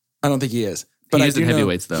know. I don't think he is. But He I is in do know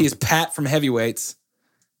heavyweights, though. He's Pat from heavyweights.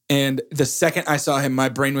 And the second I saw him, my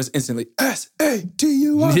brain was instantly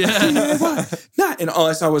SATUY. Yeah. Not, and all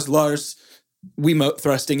I saw was Lars Wiimote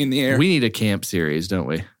thrusting in the air. We need a camp series, don't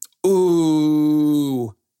we?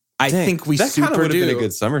 Ooh, I Dang, think we that kind of super would have do. been a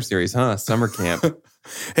good summer series, huh? Summer camp.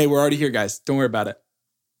 Hey, we're already here, guys. Don't worry about it.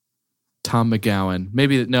 Tom McGowan.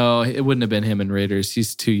 Maybe, no, it wouldn't have been him in Raiders.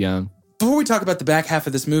 He's too young. Before we talk about the back half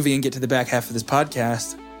of this movie and get to the back half of this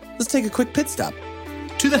podcast, let's take a quick pit stop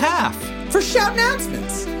To the half. for shout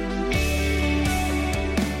announcements.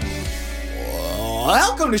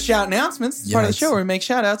 Welcome to Shout Announcements. It's part of the Yikes. show where we make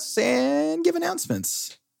shout outs and give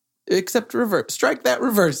announcements. Except reverse. Strike that,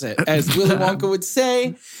 reverse it. As Willy Wonka would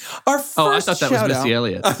say. Our first Oh, I thought that was shout Missy out.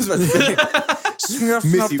 Elliott. I was about to say,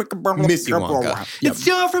 Missy Wonka. Yep. It's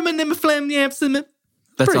your from a name of flame, That's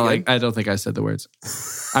Pretty all. good. I don't think I said the words.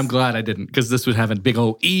 I'm glad I didn't, because this would have a big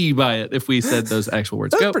old E by it if we said those actual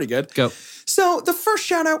words. That's Go. pretty good. Go. So the first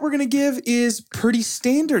shout out we're going to give is pretty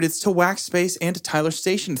standard. It's to Wax Space and to Tyler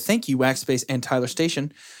Station. Thank you, Wax Space and Tyler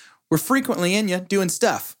Station. We're frequently in you doing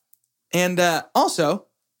stuff. And also,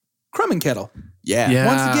 Crumb and Kettle. Yeah. Yeah.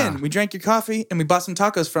 Once again, we drank your coffee and we bought some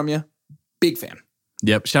tacos from you. Big fan.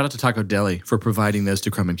 Yep. Shout out to Taco Deli for providing those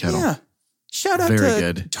to Crumb and Kettle. Yeah. Shout out Very to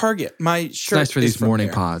good. Target. My It's shirt nice for is these from morning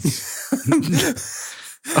there. pods.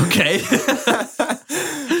 Okay.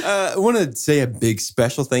 I want to say a big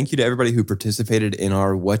special thank you to everybody who participated in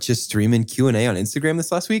our What You Streamin' Q&A on Instagram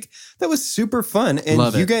this last week. That was super fun. And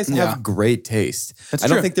Love you it. guys have Yeah. great taste. That's I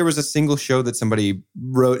don't true. think there was a single show that somebody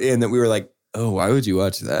wrote in that we were like, oh, why would you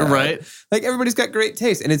watch that? Right. Like everybody's got great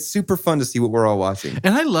taste. And it's super fun to see what we're all watching.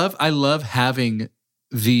 And I love having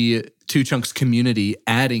the Two Chunks community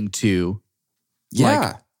adding to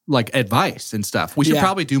Yeah. like advice and stuff. We should Yeah.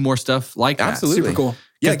 probably do more stuff like that. Absolutely. Super cool.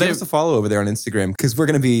 Yeah, 'Cause give they- us a follow over there on Instagram because we're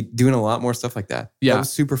going to be doing a lot more stuff like that. Yeah. That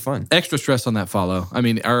was super fun. Extra stress on that follow. I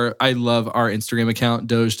mean, I love our Instagram account.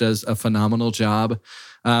 Doge does a phenomenal job.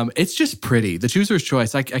 It's just pretty. The chooser's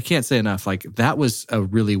choice. I can't say enough. Like that was a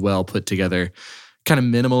really well put together kind of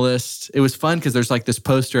minimalist. It was fun because there's like this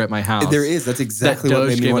poster at my house. There is. That's exactly that what Doge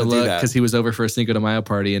made me gave want a to do look that. because he was over for a Cinco de Mayo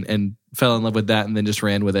party and fell in love with that and then just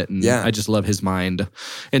ran with it. And Yeah. I just love his mind.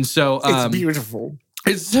 And so It's beautiful.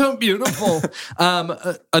 it's so beautiful.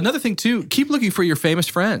 Another thing too, keep looking for your famous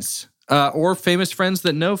friends. Or famous friends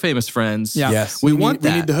that know famous friends. Yeah. Yes. We want that.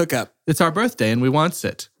 We need the hookup. It's our birthday and we want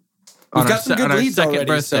it. We've On got our some good on our leads second already,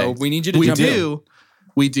 birthday. so we need you to We jump in. do.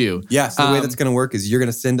 We do. Yeah, so the way that's going to work is you're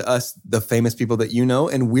going to send us the famous people that you know,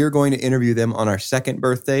 and we're going to interview them on our second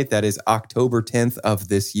birthday. That is October 10th of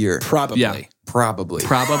this year. Probably. Yeah. Probably.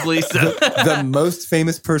 Probably so. The most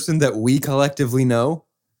famous person that we collectively know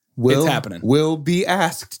It's happening. will be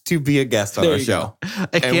asked to be a guest on There our you show.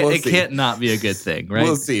 It And we'll can't see. not be a good thing, right?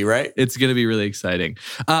 We'll see, right? It's going to be really exciting.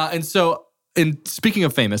 And so, speaking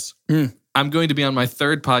of famous, I'm going to be on my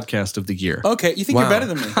third podcast of the year. Okay, you think Wow. you're better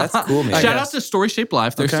than me. That's cool, man. Shout out to Story Shaped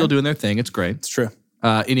Life. They're Okay. still doing their thing. It's great. It's true.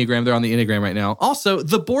 Enneagram, they're on the Enneagram right now. Also,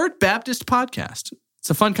 the Board Baptist podcast. It's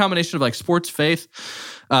a fun combination of like sports, faith,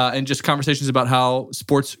 and just conversations about how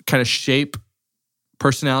sports kind of shape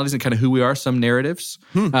personalities and kind of who we are, some narratives.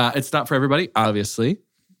 It's not for everybody, obviously.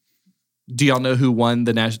 Do y'all know who won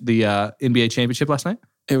the NBA championship last night?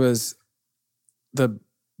 It was the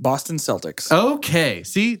Boston Celtics. Okay.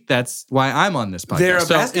 See, that's why I'm on this podcast. They're a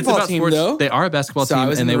So it's basketball about team, sports. though. They are a basketball So team, I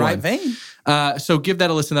was and in they the right won. vein. So give that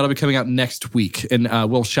a listen. That'll be coming out next week, and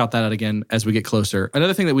we'll shout that out again as we get closer.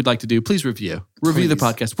 Another thing that we'd like to do, please review the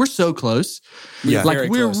podcast. We're so close. Yeah. Like Very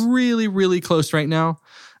we're close. really, really close right now.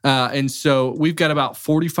 And so we've got about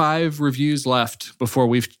 45 reviews left before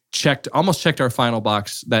we've almost checked our final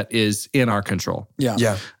box that is in our control. Yeah.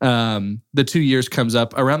 Yeah. The 2 years comes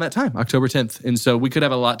up around that time, October 10th. And so we could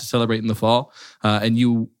have a lot to celebrate in the fall. And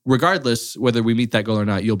you, regardless whether we meet that goal or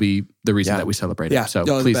not, you'll be the reason that we celebrate Yeah. it. So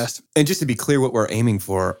Y'all are please. the best. And just to be clear what we're aiming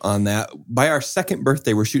for on that, by our second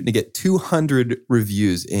birthday, we're shooting to get 200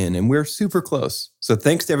 reviews in, and we're super close. So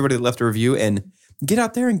thanks to everybody that left a review, and get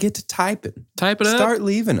out there and get to typing. Type it up. Start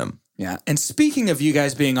leaving them. Yeah. And speaking of you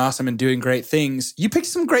guys being awesome and doing great things, you picked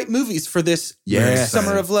some great movies for this Yes.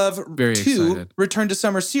 Summer of Love Very 2 excited. Return to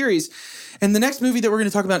Summer series. And the next movie that we're going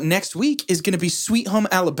to talk about next week is going to be Sweet Home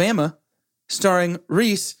Alabama, starring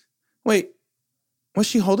Reese. Wait, what's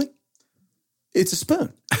she holding? It's a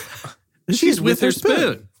spoon. She's with her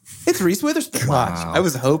spoon. It's Reese Witherspoon. Gosh, I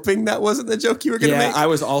was hoping that wasn't the joke you were going to Yeah, make. I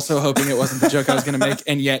was also hoping it wasn't the joke I was going to make,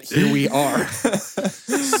 and yet here we are.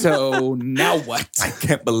 So now what? I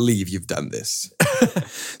can't believe you've done this.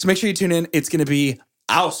 So make sure you tune in. It's going to be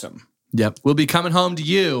awesome. Yep. We'll be coming home to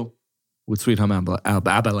you with Sweet Home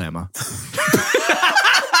Alabama.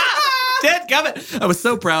 Dadgummit. I was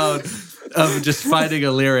so proud of just finding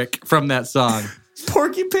a lyric from that song.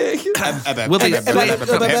 Porky Pig. We'll be And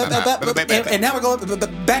now we're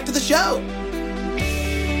going back to the show.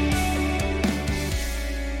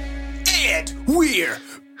 And we're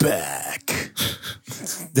back.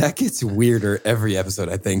 That gets weirder every episode,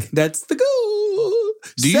 I think. That's the goal.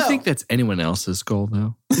 Do you think that's anyone else's goal,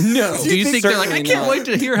 though? No. Do you think they're like, I Certainly can't not. wait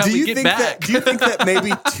to hear how we get back? Do you think that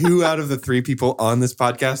maybe 2 out of the 3 people on this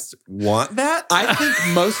podcast want that? I think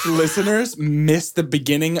most listeners miss the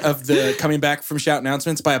beginning of the coming back from shout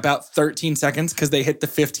announcements by about 13 seconds because they hit the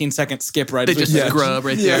 15-second skip right They as we just finish. scrub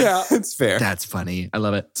right there. Yeah. It's fair. That's funny. I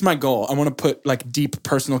love it. It's my goal. I want to put like deep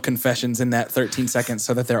personal confessions in that 13 seconds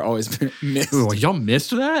so that they're always missed. Ooh, y'all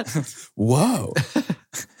missed that? Whoa.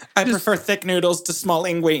 I prefer thick noodles to small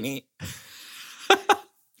linguine.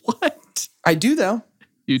 What? I do though.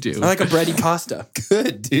 You do. I like a bready pasta.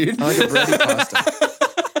 Good, dude. I like a bready pasta.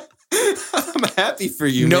 I'm happy for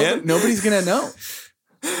you, man. Nobody's gonna know.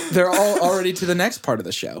 They're all already to the next part of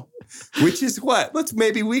the show. Which is what?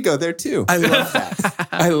 Maybe we go there too. I love that.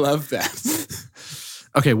 I love that.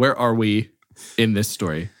 Okay, where are we in this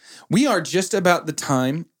story? We are just about the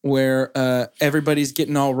time where everybody's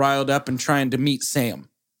getting all riled up and trying to meet Sam.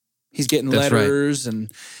 He's getting That's right. letters and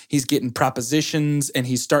he's getting propositions and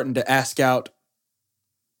he's starting to ask out.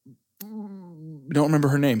 Don't remember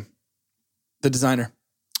her name. The designer.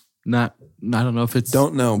 I don't know if it's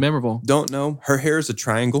Don't know. memorable. Don't know. Her hair is a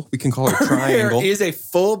triangle. We can call her Her triangle. hair is a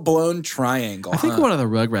full-blown triangle. I think huh? one of the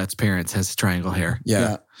Rugrats parents has triangle hair.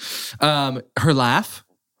 yeah. Her laugh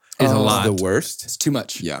is a It's lot. the worst. It's too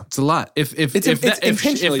much. Yeah. It's a lot. If It's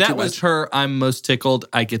intentionally that too was much. her, I'm most tickled.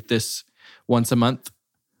 I get this once a month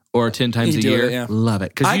or 10 times You a do year. it, yeah. Love it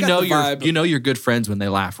because I you got know the vibe. you're good friends when they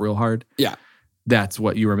laugh real hard. Yeah. That's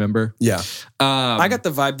what you remember. Yeah. I got the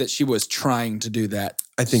vibe that she was trying to do that.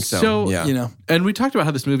 I think so. So, yeah. You know? and we talked about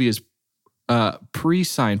how this movie is pre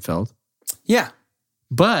Seinfeld, Yeah.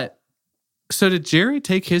 but so did Jerry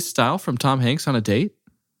take his style from Tom Hanks on a date?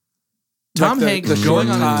 Tom Like Hanks the going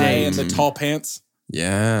short on a tie date. and the tall pants.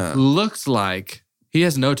 Yeah. looks like he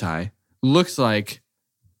has no tie. Looks like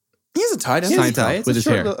He has a tie, doesn't He has he? a tie. It's with a his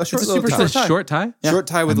short, hair. a short It's a little super tie. it's a short tie. Short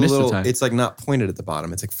tie with I a missed the little. tie. It's like not pointed at the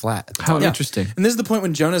bottom. It's like flat. At the How top. interesting. And this is the point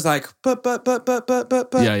when Jonah's like, but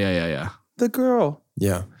Yeah. the girl.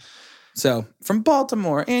 Yeah. So from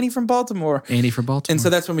Baltimore, Annie from Baltimore. Annie from Baltimore. And so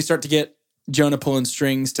that's when we start to get Jonah pulling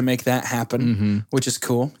strings to make that happen, which is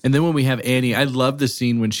cool. And then when we have Annie, I love the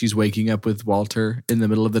scene when she's waking up with Walter in the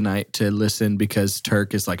middle of the night to listen because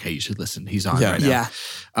Turk is like, hey, you should listen. He's on right now. Yeah.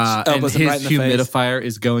 And Elbows his him right in the face. humidifier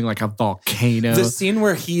is going like a volcano. The scene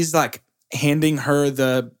where he's like handing her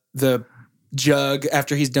the jug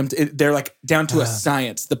after he's dumped it, they're like down to a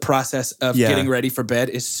science. The process of Yeah. getting ready for bed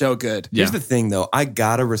is so good. Yeah. Here's the thing, though. I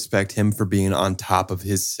gotta respect him for being on top of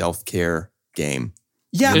his self-care game.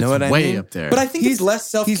 Yeah. It's know what I way mean? up there. But I think He's- it's less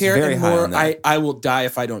self-care very and high more on that. I will die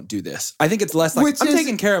if I don't do this. I think it's less like I'm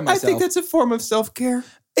taking care of myself. I think that's a form of self-care.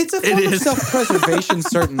 it's a form of is. self-preservation,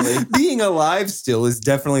 certainly. Being alive still is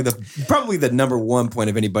definitely probably the number one point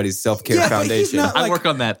of anybody's self-care Yeah, but he's foundation. not I like- work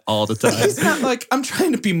on that all the time. He's not like, I'm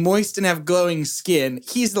trying to be moist and have glowing skin.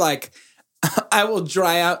 He's like, I will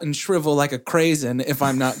dry out and shrivel like a craisin if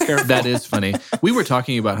I'm not careful. That is funny. We were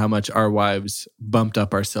talking about how much our wives bumped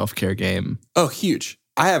up our self-care game. Oh, huge.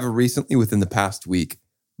 I have recently, within the past week,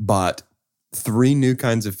 bought 3 new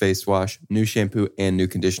kinds of face wash, new shampoo, and new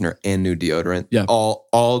conditioner, and new deodorant. Yeah.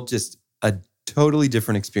 All just a totally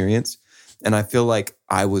different experience. And I feel like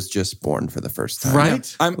I was just born for the first time.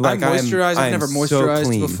 Right? I'm Like, I am- moisturized. I I've am never so moisturized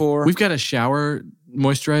clean. before. We've got a shower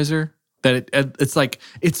moisturizer that it's like,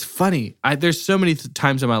 it's funny. There's so many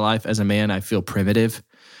times in my life as a man, I feel primitive.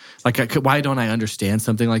 Like, why don't I understand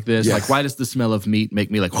something like this? Yeah. Like, why does the smell of meat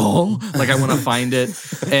make me like, oh, like I want to find it?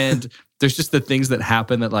 And there's just the things that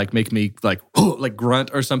happen that like make me like, oh, like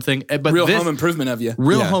grunt or something. But Real this, home improvement of you.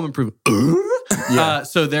 real Yeah. home improvement.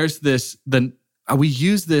 So there's this, we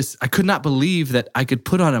use this. I could not believe that I could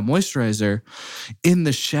put on a moisturizer in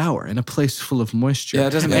the shower in a place full of moisture. Yeah,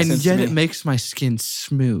 it doesn't make and sense to yet me. it makes my skin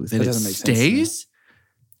smooth and That it doesn't make sense to me. stays.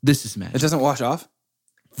 This is magic. It doesn't wash off.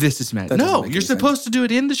 This is magic. That doesn't No, make you're any sense. supposed to do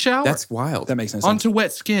it in the shower. That's wild. That makes no sense. onto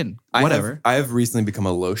wet skin. Whatever. I have recently become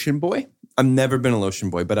a lotion boy. I've never been a lotion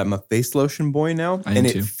boy, but I'm a face lotion boy now. I am And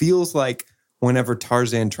it too. feels like whenever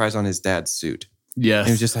Tarzan tries on his dad's suit. Yes.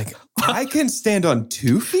 He was just like, I can stand on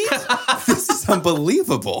 2 feet? This is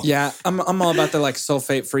unbelievable. Yeah, I'm all about the like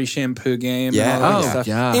sulfate-free shampoo game. Yeah. and all that Oh, stuff.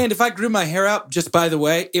 yeah. And if I grew my hair out, just by the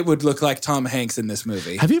way, it would look like Tom Hanks in this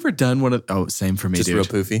movie. Have you ever done one of? Oh, same for me, Just dude. real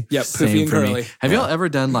poofy. Yep, Same poofy and for me. curly. Have y'all ever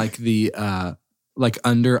done like the like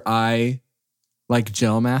under eye, like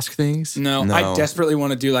gel mask things? No, No. I desperately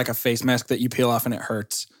want to do like a face mask that you peel off and it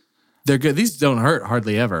hurts. They're good. These don't hurt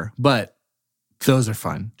hardly ever, but those are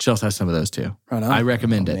fun. Chelsea has some of those too. Right on. I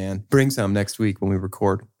recommend Oh, it. man. Bring some next week when we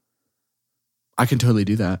record. I can totally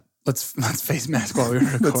do that. Let's face mask while we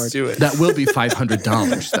record. do it. That will be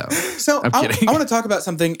 $500 though. So I'm kidding. I want to talk about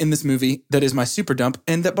something in this movie that is my super dump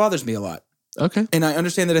and that bothers me a lot. Okay. And I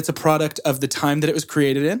understand that it's a product of the time that it was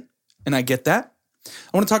created in, and I get that.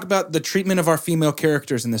 I want to talk about the treatment of our female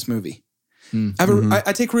characters in this movie.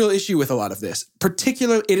 I take real issue with a lot of this.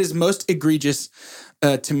 Particularly, it is most egregious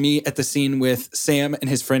to me at the scene with Sam and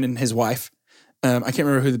his friend and his wife. I can't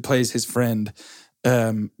remember who plays his friend,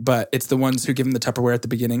 but it's the ones who give him the Tupperware at the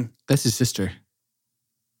beginning. That's his sister.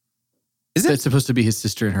 Is it? That's supposed to be his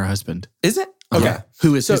sister and her husband. Is it? Okay. Yeah.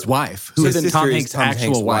 Who is So- his wife? Who His is sister Tom is Hanks' Tom actual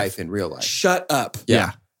Hanks' wife? in real life. Shut up.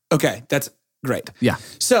 Yeah. Okay, that's great. Yeah.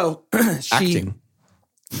 So Acting.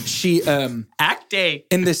 she Acting.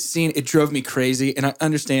 in this scene, it drove me crazy. And I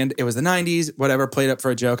understand it was the 90s, whatever, played up for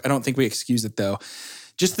a joke. I don't think we excuse it though.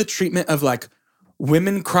 Just the treatment of like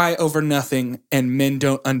women cry over nothing and men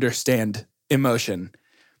don't understand emotion.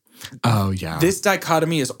 Oh yeah. This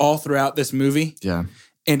dichotomy is all throughout this movie. yeah.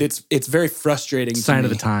 And it's very frustrating. to Sign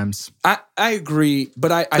of me. the times. I agree,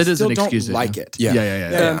 but I That doesn't still don't excuse it, like yeah. it.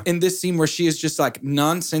 Yeah. In this scene where she is just like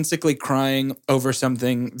nonsensically crying over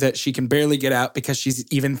something that she can barely get out because she's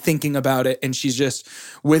even thinking about it, and she's just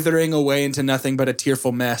withering away into nothing but a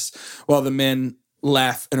tearful mess, while the men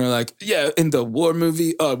laugh and are like, yeah, in the war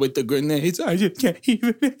movie with the grenades, I just can't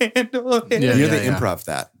even handle it. Yeah, You're yeah, the yeah. improv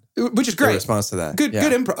that. Which is The great. response to that. Good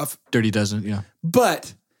Yeah. improv. Dirty Dozen. Yeah.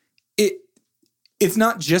 But it's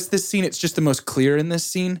not just this scene, it's just the most clear in this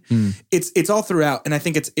scene. It's all throughout, and I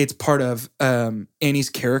think it's part of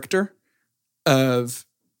Annie's character of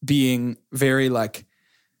being very like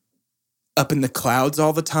up in the clouds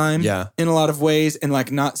all the time. Yeah. In a lot of ways, and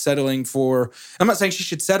like not settling for, I'm not saying she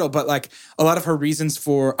should settle, but like a lot of her reasons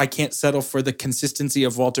for I can't settle for the consistency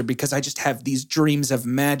of Walter because I just have these dreams of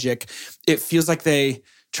magic. It feels like they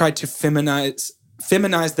tried to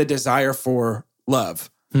feminize the desire for love.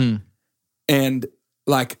 Hmm. And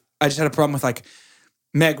like, I just had a problem with like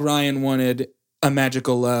Meg Ryan wanted a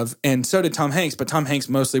magical love, and so did Tom Hanks. But Tom Hanks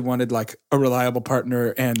mostly wanted like a reliable partner,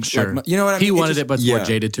 and Sure. like, you know what I mean? He wanted just- it, but yeah. more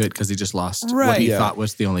jaded to it because he just lost what Right. he Yeah. thought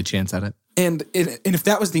was the only chance at it. And if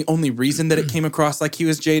that was the only reason that it came across like he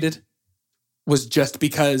was jaded, was just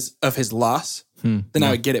because of his loss, then I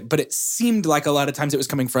would get it. But it seemed like a lot of times it was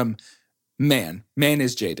coming from man. Man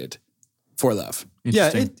is jaded for love. Yeah,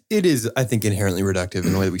 Interesting. it is, I think, inherently reductive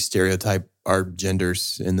in the way that we stereotype our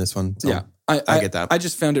genders in this one. So Yeah. I get that. I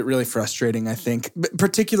just found it really frustrating, I think. But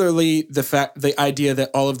particularly the idea that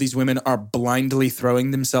all of these women are blindly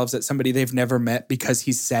throwing themselves at somebody they've never met because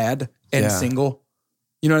he's sad and Yeah. single.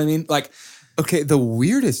 You know what I mean? Like, Okay, the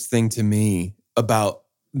weirdest thing to me about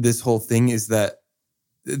this whole thing is that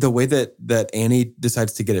the way that Annie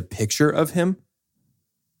decides to get a picture of him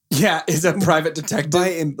yeah, is a private detective.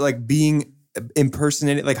 by like being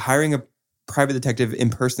impersonated, like hiring a private detective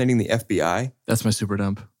impersonating the FBI. That's my super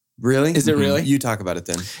dump. Really? Is it really? You talk about it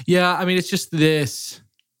then. Yeah, I mean, it's just this.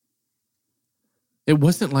 It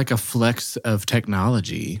wasn't like a flex of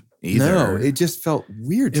technology either. No, it just felt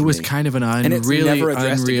weird. It was me. kind of an it's really never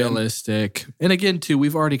addressed again. unrealistic. And again, too,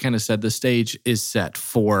 we've already kind of said the stage is set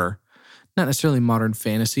for not necessarily modern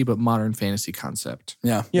fantasy, but modern fantasy concept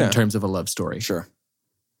Yeah, Yeah. in terms of a love story. sure.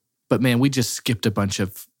 But man, we just skipped a bunch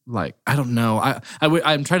of like, I don't know.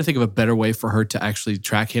 I'm trying to think of a better way for her to actually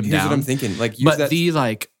track him Here's down. what I'm thinking. Like, use But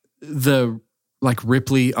that. the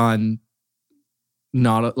Ripley on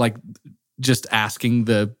not like just asking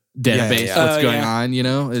the database yeah. what's going Yeah. on, you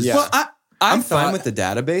know? Is, Yeah. Well, I'm thought- fine with the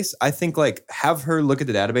database. I think like have her look at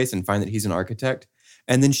the database and find that he's an architect.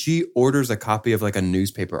 And then she orders a copy of like a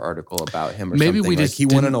newspaper article about him or Maybe something. we like just he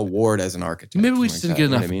won an didn't- award as an architect. Maybe we something just like didn't that, get you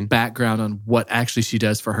know enough what I mean? background on what actually she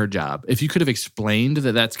does for her job. If you could have explained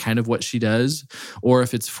that that's kind of what she does, or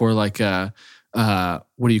if it's for like a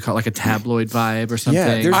what do you call it, like a tabloid vibe or something.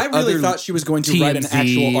 there's- I really other thought she was going to write an TMZ,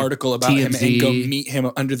 actual article about him and go TMZ. meet him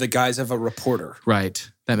under the guise of a reporter. Right.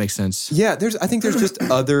 That makes sense. Yeah, I think there's just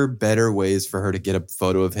other better ways for her to get a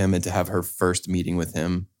photo of him and to have her first meeting with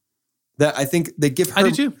him. That I think they give her I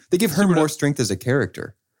do too. they give her Super more dope. strength as a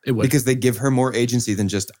character. It would. Because they give her more agency than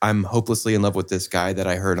just I'm hopelessly in love with this guy that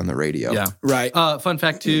I heard on the radio. Yeah. Right. Fun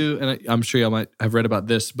fact too, and I'm sure y'all might have read about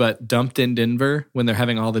this, but Dumped in Denver, when they're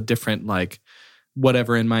having all the different like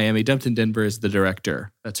whatever in Miami, Dumped in Denver is the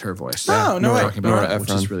director. That's her voice. Oh, no We're way. talking about Nora it, which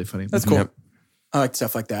Ephron. is really funny. That's Mhm. cool. Yep. I like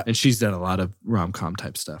stuff like that. And she's done a lot of rom-com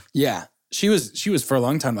type stuff. Yeah. She was for a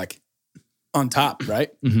long time like on top, right?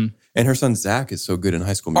 Mm-hmm. And her son Zach is so good in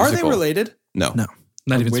High School Are Musical. they related? No. No,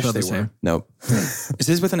 not I even wish spelled the they same. were. Nope. Is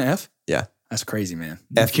his with an F? Yeah. That's crazy, man.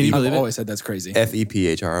 Can you believe I've it? always said that's crazy.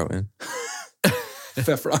 Fephron.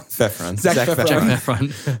 Fefron. Fefron. Zach Jack Fefron.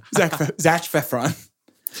 Efron. Zach Fefron.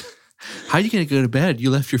 How are you going to go to bed? You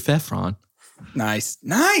left your Fefron. Nice.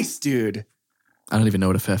 Nice, dude. I don't even know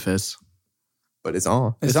what a Fef is. But it's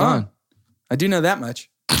on. It's on. I do know that much.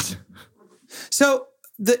 So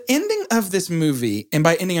the ending of this movie, and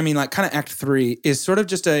by ending I mean like kind of Act 3, is sort of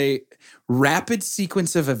just a rapid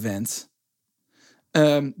sequence of events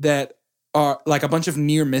that are like a bunch of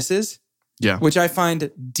near misses, Yeah. which I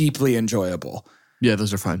find deeply enjoyable. Yeah,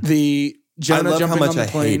 those are fun. The Jonah I love how jumping much on the I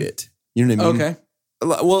plane. hate it. You know what I mean? Okay.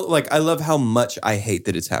 Well, like I love how much I hate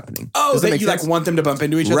that it's happening. Oh, Does that make you sense? like want them to bump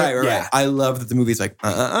into each other? Right. Yeah. I love that the movie's like,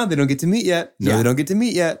 they don't get to meet yet. No, Yeah. they don't get to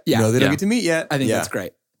meet yet. Yeah. No, they don't Yeah. get to meet yet. I think that's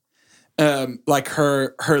great. Like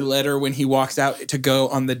her letter when he walks out to go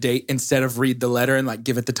on the date instead of read the letter and like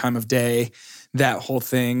give it the time of day, that whole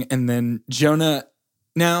thing. And then Jonah,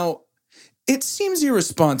 now it seems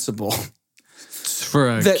irresponsible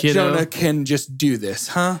For a that kiddo. Jonah can just do this,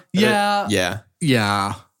 huh? Yeah. Yeah.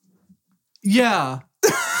 Yeah. Yeah.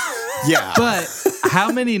 Yeah. But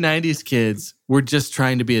how many 90s kids were just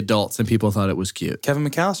trying to be adults and people thought it was cute? Kevin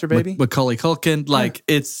McAllister, baby. Macaulay Culkin, like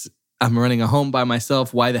I'm running a home by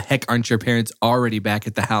myself. Why the heck aren't your parents already back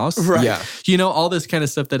at the house? Right. Yeah. You know, all this kind of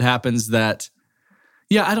stuff that happens that,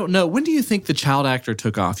 yeah, I don't know. When do you think the child actor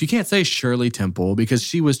took off? You can't say Shirley Temple because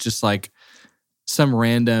she was just like some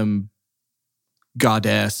random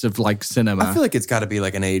goddess of like cinema. I feel like it's got to be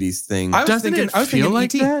like an 80s thing. I was Doesn't thinking, it I was feel thinking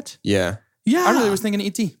like E.T. that? yeah. Yeah. I really was thinking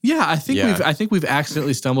E.T. Yeah, I Yeah. think we've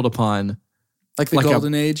accidentally stumbled upon Like the Like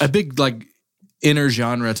golden age. a big like inner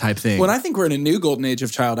genre type thing. When I think we're in a new golden age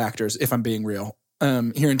of child actors, if I'm being real,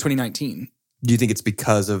 here in 2019. Do you think it's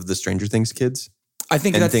because of the Stranger Things kids I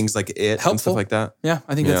think and that's things like it and helpful. stuff like that? Yeah,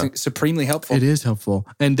 I think Yeah. that's supremely helpful. It is helpful.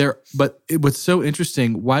 And what's so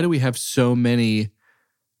interesting, why do we have so many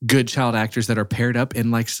good child actors that are paired up in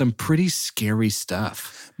like some pretty scary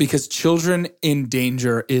stuff. Because children in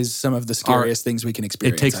danger is some of the scariest things we can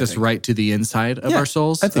experience. It takes us right to the inside of our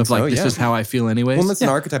souls. I think of like, so, this yeah. is how I feel anyways. Well, that's an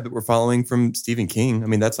archetype that we're following from Stephen King. I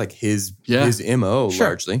mean, that's like his MO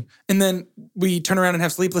largely. And then we turn around and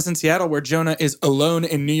have Sleepless in Seattle, where Jonah is alone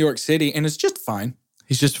in New York City and is just fine.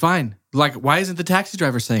 He's just fine. Like, why isn't the taxi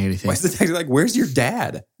driver saying anything? Why is the taxi like, where's your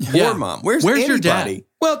dad? Yeah. Or mom? Where's your anybody? dad?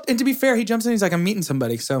 Well, and to be fair, he jumps in. He's like, I'm meeting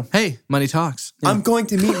somebody. So Hey, money talks. I'm going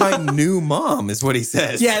to meet my new mom, is what he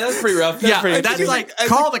says. that's pretty rough. That's like,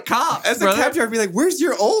 call the cops, As a brother. cab driver, I'd be like, where's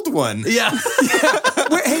your old one? Yeah.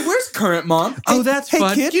 Hey, where's current mom? Oh, that's hey,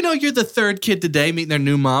 fun. kid. You know, you're the third kid today meeting their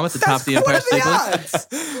new mom at the top of the Empire State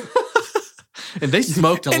Building. And they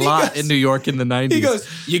smoked a lot in New York in the 90s. He goes,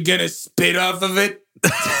 you gonna spit off of it?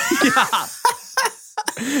 yeah.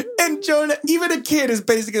 And Jonah, even a kid, is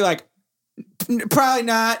basically like, probably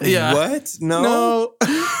not. Yeah. What? No.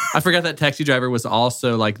 I forgot that taxi driver was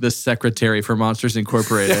also like the secretary for Monsters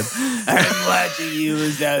Incorporated. I'm watching you,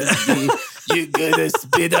 Wazowski. You're gonna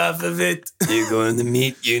spit off of it. You're going to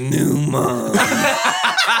meet your new mom.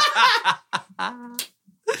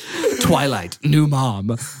 Twilight, new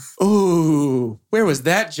mom. Ooh, where was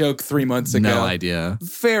that joke 3 months ago? No idea.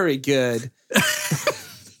 Very good.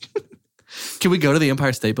 Can we go to the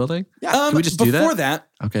Empire State Building? Yeah. Can we just do that? Before that,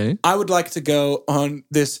 Okay. I would like to go on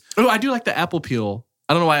this. Oh, I do like the apple peel.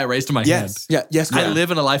 I don't know why I raised my Yes. hand. Yes. I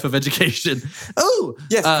live in a life of education. Oh,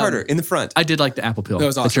 Yes, Carter, in the front. I did like the apple peel. That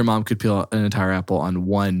was awesome. That your mom could peel an entire apple on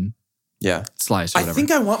one Yeah. slice or I whatever.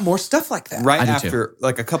 think I want more stuff like that. Right I do after,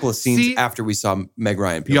 like a couple of scenes See- after we saw Meg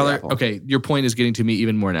Ryan peel Y'all the are, apple. okay, your point is getting to me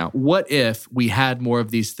even more now. What if we had more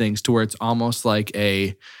of these things to where it's almost like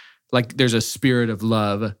there's a spirit of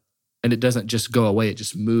love and it doesn't just go away, it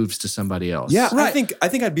just moves to somebody else. Yeah, Right. I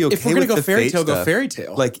think I'd be okay If we're gonna with go the fairy fate tale, go stuff. fairy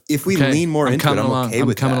tale. Like if we Okay. lean more into it, coming I'm along. okay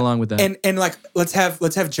with coming that. along with that. And like let's have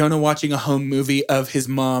Jonah watching a home movie of his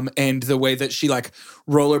mom and the way that she like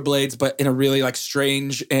rollerblades, but in a really like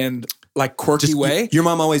strange and like quirky way. Your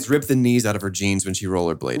mom always ripped the knees out of her jeans when she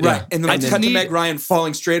rollerbladed. Right. And then I let's just cut to need- Meg Ryan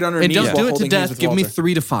falling straight on her and knees don't while do it to holding hands death. with Give me Walter.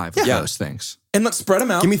 3 to 5 of Yeah. those things. And let's spread them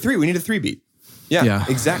out. Give me 3. We need a 3 beat. Yeah, Yeah.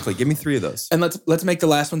 exactly. Give me 3 of those. And let's make the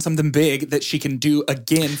last one something big that she can do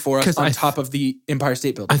again for us 'Cause on I- top of the Empire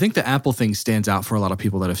State Building. I think the apple thing stands out for a lot of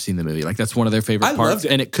people that have seen the movie. Like that's one of their favorite I parts. loved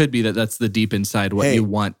it. And it could be that that's the deep inside what Hey. you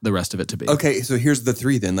want the rest of it to be. Okay, so here's the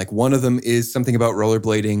 3 then. Like one of them is something about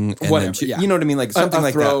rollerblading. And Whatever, then yeah. You know what I mean? Like something a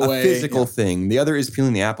like that. A throwaway, physical yeah. thing. The other is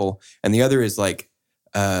peeling the apple. And the other is like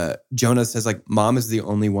Jonah says like mom is the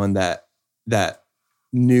only one that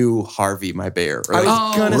knew Harvey, my bear. Or I like,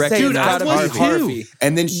 was gonna say recognized it's gotta be wanted to. Harvey.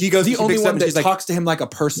 And then she goes, The she only picks up one and that she's like, talks to him like a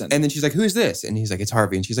person. and then she's like, who's this? And he's like, it's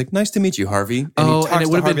Harvey. And she's like, nice to meet you, Harvey. And Oh, he and talks it to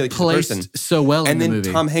would have Harvey been like he's a person. placed so well in And the then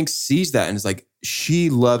movie. Tom Hanks sees that and is like, she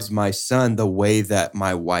loves my son the way that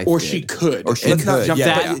my wife or did. she could. Or she Let's not could, jump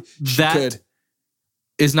yeah. that. She That could.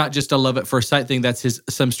 is not just a love at first sight thing. That's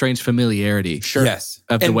some strange familiarity Sure. Yes.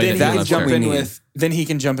 of the And way then that he he can loves jump her. in need. with. Then he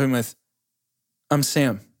can jump in with. I'm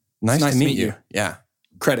Sam. Nice, nice to meet you. Yeah.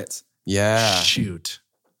 Credits. Yeah. Shoot.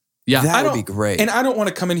 Yeah. That I would don't- be great. And I don't want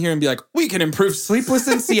to come in here and be like, we can improve Sleepless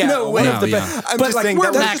in Seattle. No way. One of the No, best. yeah. I'm But just like, saying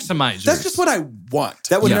we're that would- Maximize That's just what I want.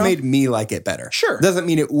 That would Yeah. have made me like it better. Sure. Doesn't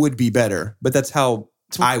mean it would be better, but that's how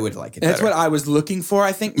I would like it That's better. what I was looking for,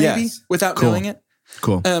 I think, maybe, Yes. without Cool. knowing it.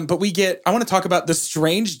 Cool. But I want to talk about the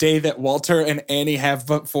strange day that Walter and Annie have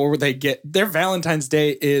before they get their Valentine's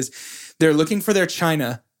Day is they're looking for their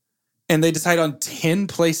china and they decide on 10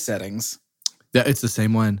 place settings. Yeah, it's the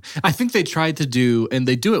same one. I think they tried to do, and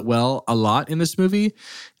they do it well a lot in this movie,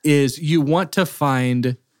 is you want to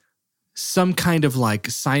find some kind of like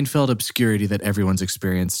Seinfeld obscurity that everyone's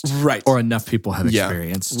experienced. Right. Or enough people have Yeah.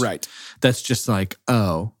 experienced. Right. That's just like,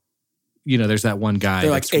 oh, there's that one guy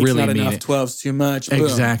They're like, that's 8's really not mean enough, it. 12's too much. Boom.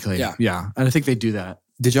 Exactly. Yeah. Yeah. And I think they do that.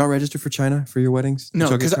 Did y'all register for China for your weddings? Did No,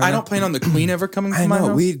 y'all get because I China? don't plan on the queen ever coming I to my know.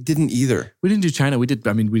 house. We didn't either. We didn't do China. We did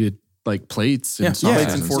like plates and Yeah, sauces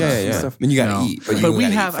plates and forks. Yeah, and yeah. stuff. I mean, you got to No. eat. But, you But we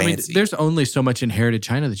gotta eat have, I mean, fancy. there's only so much inherited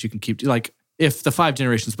China that you can keep. Like, if the 5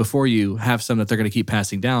 generations before you have some that they're going to keep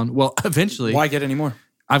passing down, well, eventually, Why get any more?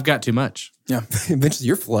 I've got too much. Yeah. Eventually,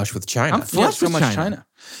 you're flush with China. I'm flush so with much China. China.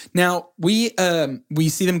 Now, we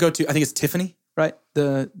see them go to, I think it's Tiffany, right?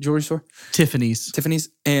 The jewelry store. Tiffany's. Tiffany's.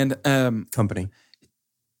 And Company.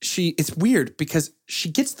 it's weird because she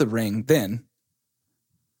gets the ring then.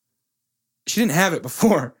 She didn't have it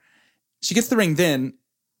before. She gets the ring then,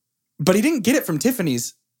 but he didn't get it from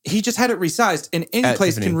Tiffany's. He just had it resized, and any At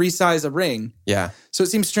place Tiffany. can resize a ring. Yeah. So it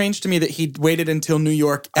seems strange to me that he waited until New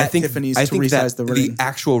York at Tiffany's to resize the ring. The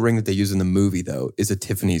actual ring that they use in the movie, though, is a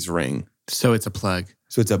Tiffany's ring. So it's a plug.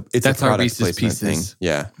 So it's That's a our product Reese's placement thing. Pieces.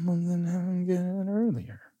 Yeah. Well, then how did we get it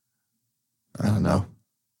earlier? I don't know.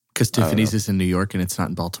 Because Tiffany's is in New York and it's not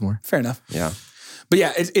in Baltimore. Fair enough. Yeah. But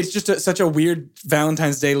yeah, it's just such a weird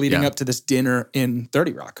Valentine's Day leading up to this dinner in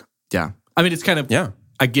 30 Rock. Yeah. I mean, it's kind of, Yeah.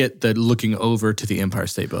 I get the looking over to the Empire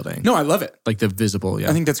State Building. No, I love it. Like the visible,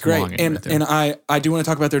 I think that's great. longing And right there. and I do want to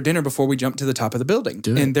talk about their dinner before we jump to the top of the building.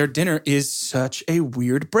 Do it. And their dinner is such a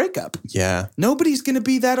weird breakup. Yeah. Nobody's going to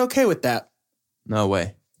be that okay with that. No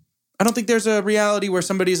way. I don't think there's a reality where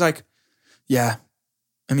somebody's like, yeah,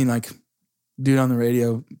 I mean, like, dude on the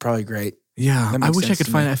radio, probably great. Yeah, That I makes wish I sense could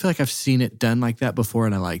to find me. it. I feel like I've seen it done like that before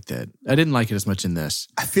and I liked it. I didn't like it as much in this.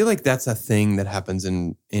 I feel like that's a thing that happens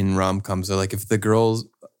in rom-coms. So like if the girls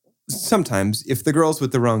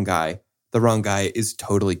with the wrong guy is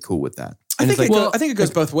totally cool with that. I And think, it's like, I think it goes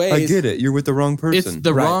both ways. I get it. You're with the wrong person. It's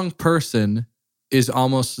the Right. wrong person is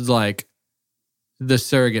almost like the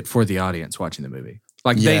surrogate for the audience watching the movie.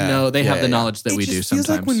 Like they Yeah. know, they have Yeah, the yeah. knowledge that It we just do feels sometimes.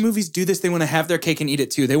 like when movies do this, they want to have their cake and eat it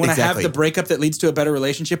too. They want to Exactly. have the breakup that leads to a better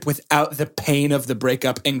relationship without the pain of the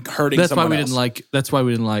breakup and hurting That's why someone we else. didn't like. That's why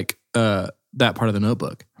we didn't like that part of the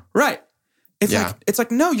Notebook. Right. Yeah. It's like,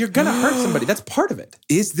 no, you're going to hurt somebody. That's part of it.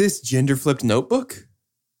 Is this gender flipped Notebook?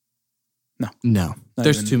 No,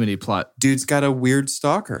 there's even- too many plot. Dude's got a weird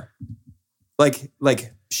stalker.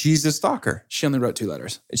 Like she's a stalker. She only wrote 2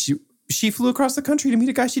 letters. She flew across the country to meet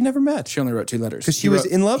a guy she'd never met. She only wrote 2 letters. 'Cause she was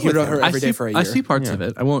in love he with wrote him. her every I day see, for a year. I see parts Yeah. of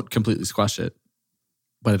it. I won't completely squash it,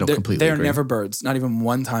 but I don't completely. They are agree. never birds. Not even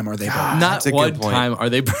one time are they birds. Not That's a good one point. time are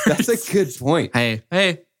they birds. That's a good point. Hey,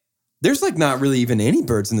 There's like not really even any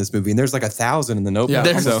birds in this movie, and there's like 1,000 in the Notebook. Yeah,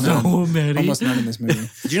 there's almost so none. many. Almost none in this movie.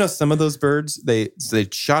 Did you know some of those birds they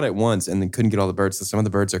shot it once and then couldn't get all the birds, so some of the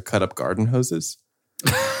birds are cut up garden hoses.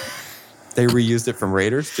 They reused it from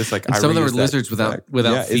Raiders, just like And I some of them reused were that lizards without fact.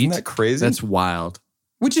 without Yeah, feet. Isn't that crazy? That's wild.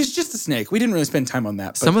 Which is just a snake. We didn't really spend time on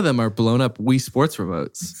that. But Some of them are blown up Wii Sports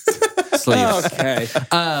remotes. Sleeves. okay.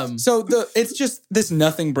 So it's just this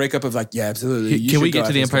nothing breakup of like, yeah, absolutely. you Can we should get go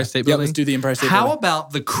to the after Empire this State guy. Yeah, Building? let's do the Empire State How Building.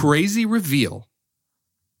 about the crazy reveal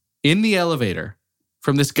in the elevator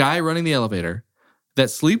from this guy running the elevator that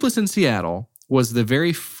Sleepless in Seattle was the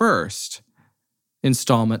very first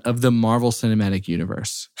installment of the Marvel Cinematic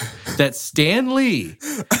Universe? That Stan Lee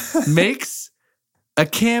makes a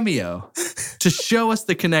cameo to show us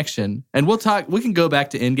the connection. And we can go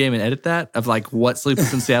back to Endgame and edit that of like what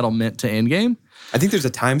Sleepless in Seattle meant to Endgame. I think there's a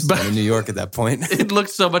time stamp in New York at that point. It looked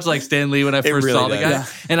so much like Stan Lee when I first really saw the does. guy. Yeah.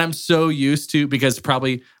 And I'm so used to, because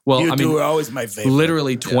probably, always my favorite.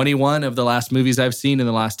 literally 21 of the last movies I've seen in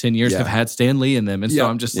the last 10 years Yeah. have had Stan Lee in them. And so Yeah.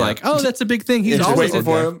 I'm just Yeah. like, oh, that's a big thing. He's Just always waiting in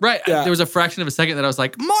for there. him. Right. Yeah. There was a fraction of a second that I was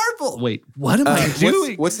like, Marvel. Wait, what am I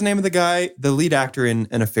doing? What's the name of the guy, the lead actor in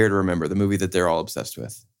An Affair to Remember, the movie that they're all obsessed with?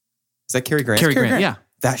 Is that Cary Grant? Cary Grant. Yeah.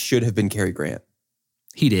 That should have been Cary Grant.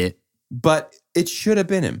 He did. But it should have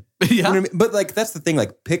been him. You know Yeah. what I mean? But like that's the thing.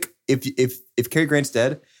 Like pick if Cary Grant's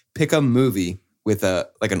dead, pick a movie with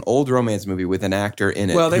an old romance movie with an actor in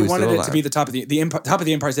it. Well, they who's wanted still it to alive. be the top of top of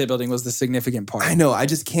the Empire State Building was the significant part. I know. I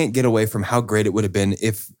just can't get away from how great it would have been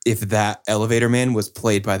if that elevator man was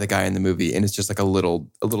played by the guy in the movie, and it's just like a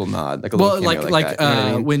little nod, like a Well, little like cameo that. You know what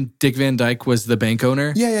I mean? when Dick Van Dyke was the bank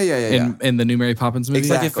owner yeah. in the new Mary Poppins movie.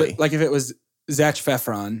 Exactly. Like if it was Zach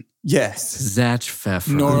Efron, Yes. Zach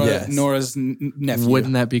Efron. Yes. Nora's nephew.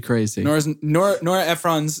 Wouldn't that be crazy? Nora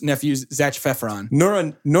Ephron's nephew, Zach Efron.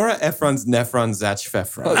 Nora Ephron's Nephron Zach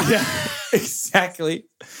Efron. Yeah, exactly.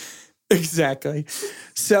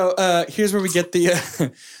 So here's where we get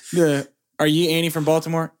the are you Annie from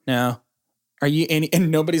Baltimore? No. Are you Annie?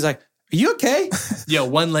 And nobody's like, are you okay? Yo,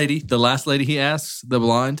 one lady, the last lady he asks, the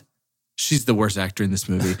blonde, she's the worst actor in this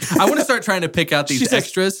movie. I want to start trying to pick out these She says,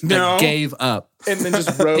 extras "No." that gave up. And then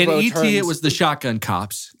just robo In E.T., turns. it was the shotgun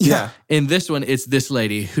cops. Yeah. In this one, it's this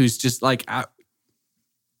lady who's just like, I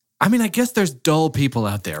mean, I guess there's dull people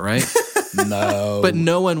out there, right? no. But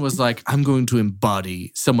no one was like, I'm going to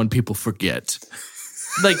embody someone people forget.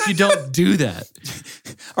 Like, you don't do that.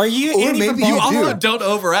 Are you Or Annie from maybe you Baltimore? Also, don't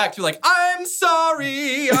overact. You're like, I'm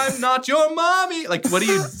sorry, I'm not your mommy. Like, what do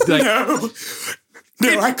you like?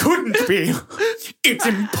 No, I couldn't be. It's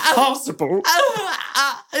impossible.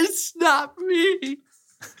 It's not me.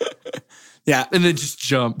 Yeah. And then just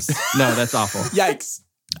jumps. No, that's awful. Yikes.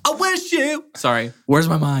 I wish you. Sorry. Where's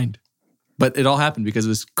my mind? But it all happened because of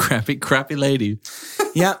this crappy lady.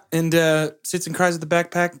 Yeah. And sits and cries with the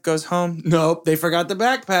backpack, goes home. Nope, they forgot the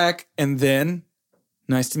backpack. And then,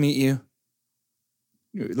 nice to meet you.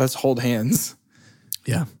 Let's hold hands.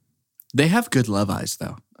 Yeah. They have good love eyes,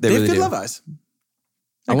 though. They They have really good do. love eyes.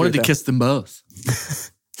 I wanted to agree with kiss them both.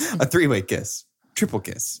 A 3-way kiss. Triple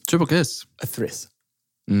kiss. Triple kiss. A thriss.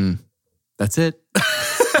 That's it.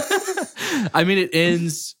 I mean, it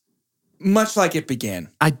ends. Much like it began.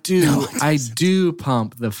 I do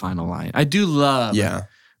pump the final line. I do love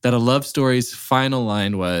that a love story's final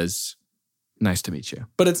line was, "Nice to meet you."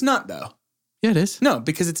 But it's not, though. Yeah, it is. No,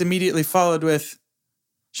 because it's immediately followed with,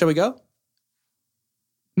 "Shall we go?"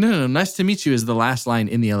 No. Nice to meet you is the last line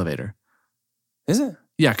in the elevator. Is it?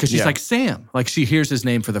 Yeah, because she's like, Sam. Like, she hears his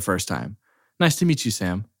name for the first time. Nice to meet you,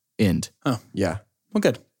 Sam. End. Oh. Yeah. Well,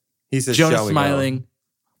 good. He says, Jonah "Shall we go?" smiling.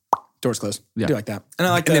 Doors closed. Yeah. I do like that. And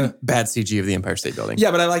I like And that. then bad CG of the Empire State Building. Yeah,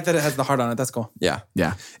 but I like that it has the heart on it. That's cool. Yeah.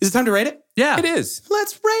 Yeah. Is it time to rate it? Yeah. It is.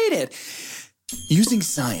 Let's rate it. Using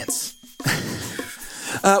science.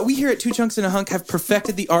 We here at Two Chunks and a Hunk have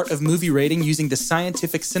perfected the art of movie rating using the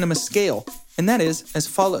scientific cinema scale. And that is as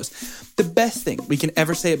follows. The best thing we can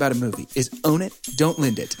ever say about a movie is own it, don't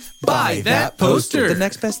lend it. Buy that poster. The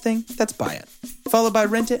next best thing, that's buy it. Followed by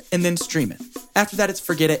rent it and then stream it. After that, it's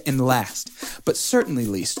forget it and last. But certainly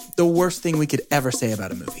least, the worst thing we could ever say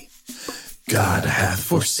about a movie. God hath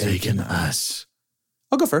forsaken us.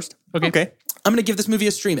 I'll go first. Okay. I'm going to give this movie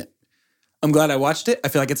a stream it. I'm glad I watched it. I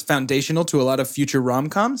feel like it's foundational to a lot of future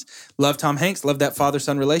rom-coms. Love Tom Hanks. Love that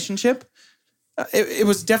father-son relationship. It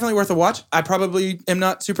was definitely worth a watch. I probably am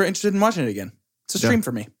not super interested in watching it again. It's a stream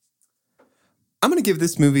for me. I'm going to give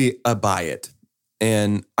this movie a buy it.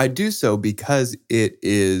 And I do so because it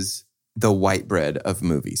is the white bread of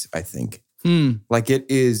movies, I think. Like it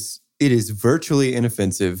is virtually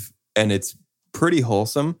inoffensive and it's pretty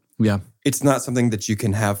wholesome. Yeah. It's not something that you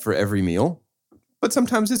can have for every meal, but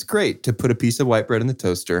sometimes it's great to put a piece of white bread in the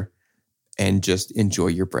toaster and just enjoy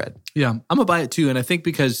your bread. Yeah, I'm going to buy it too. And I think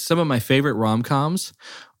because some of my favorite rom-coms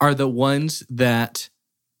are the ones that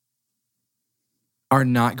are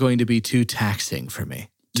not going to be too taxing for me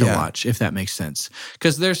to watch, if that makes sense.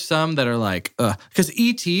 Because there's some that are like, because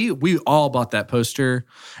E.T., we all bought that poster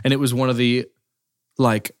and it was one of the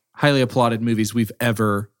like highly applauded movies we've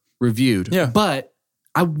ever reviewed. Yeah. But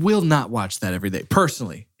I will not watch that every day.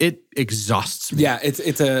 Personally, it exhausts me. Yeah, it's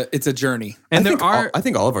a journey. And I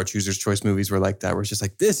think all of our Chooser's Choice movies were like that. Where it's just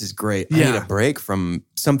like, this is great. I need a break from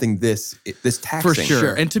something this taxing. For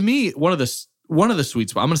sure. And to me, one of the sweet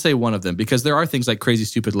spots, I'm going to say one of them, because there are things like Crazy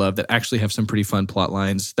Stupid Love that actually have some pretty fun plot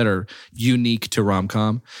lines that are unique to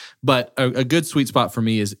rom-com. But a good sweet spot for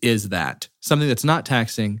me is that. Something that's not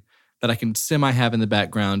taxing, that I can semi-have in the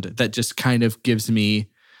background, that just kind of gives me,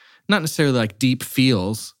 not necessarily like deep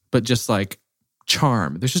feels, but just like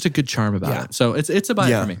charm. There's just a good charm about it. So it's a buy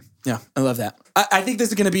for me. Yeah, I love that. I think this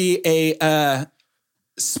is going to be a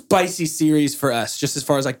spicy series for us, just as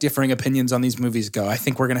far as like differing opinions on these movies go. I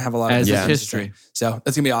think we're going to have a lot of history. So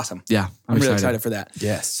that's going to be awesome. Yeah, I'm really excited for that.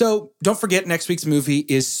 Yes. So don't forget, next week's movie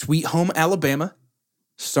is Sweet Home Alabama,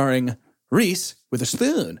 starring Reese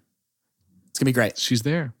Witherspoon. It's going to be great. She's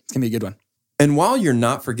there. It's going to be a good one. And while you're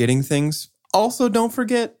not forgetting things, also don't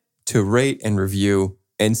forget to rate and review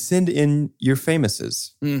and send in your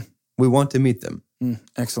famouses. We want to meet them.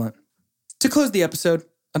 Excellent. To close the episode,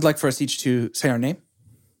 I'd like for us each to say our name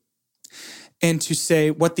and to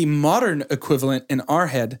say what the modern equivalent in our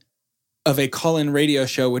head of a call-in radio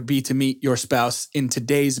show would be to meet your spouse in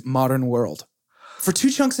today's modern world. For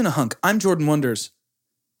Two Chunks and a Hunk, I'm Jordan Wonders.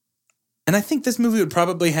 And I think this movie would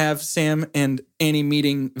probably have Sam and Annie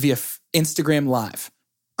meeting via Instagram Live.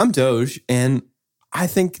 I'm Doge, and I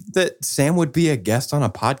think that Sam would be a guest on a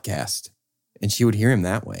podcast, and she would hear him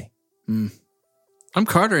that way. I'm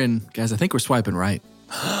Carter, and guys, I think we're swiping right.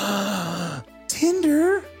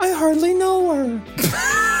 Tinder? I hardly know her.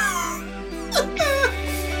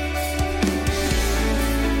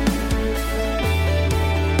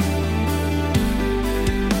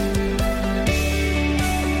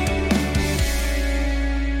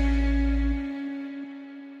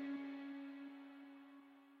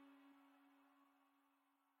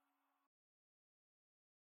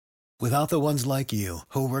 Without the ones like you,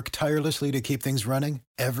 who work tirelessly to keep things running,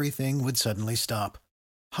 everything would suddenly stop.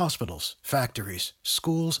 Hospitals, factories,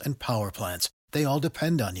 schools, and power plants, they all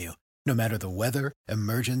depend on you. No matter the weather,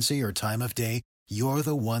 emergency, or time of day, you're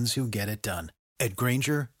the ones who get it done. At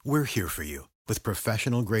Grainger, we're here for you with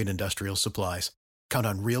professional-grade industrial supplies. Count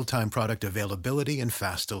on real-time product availability and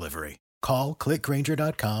fast delivery. Call, click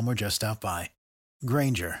Grainger.com, or just stop by.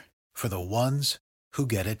 Grainger, for the ones who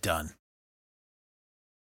get it done.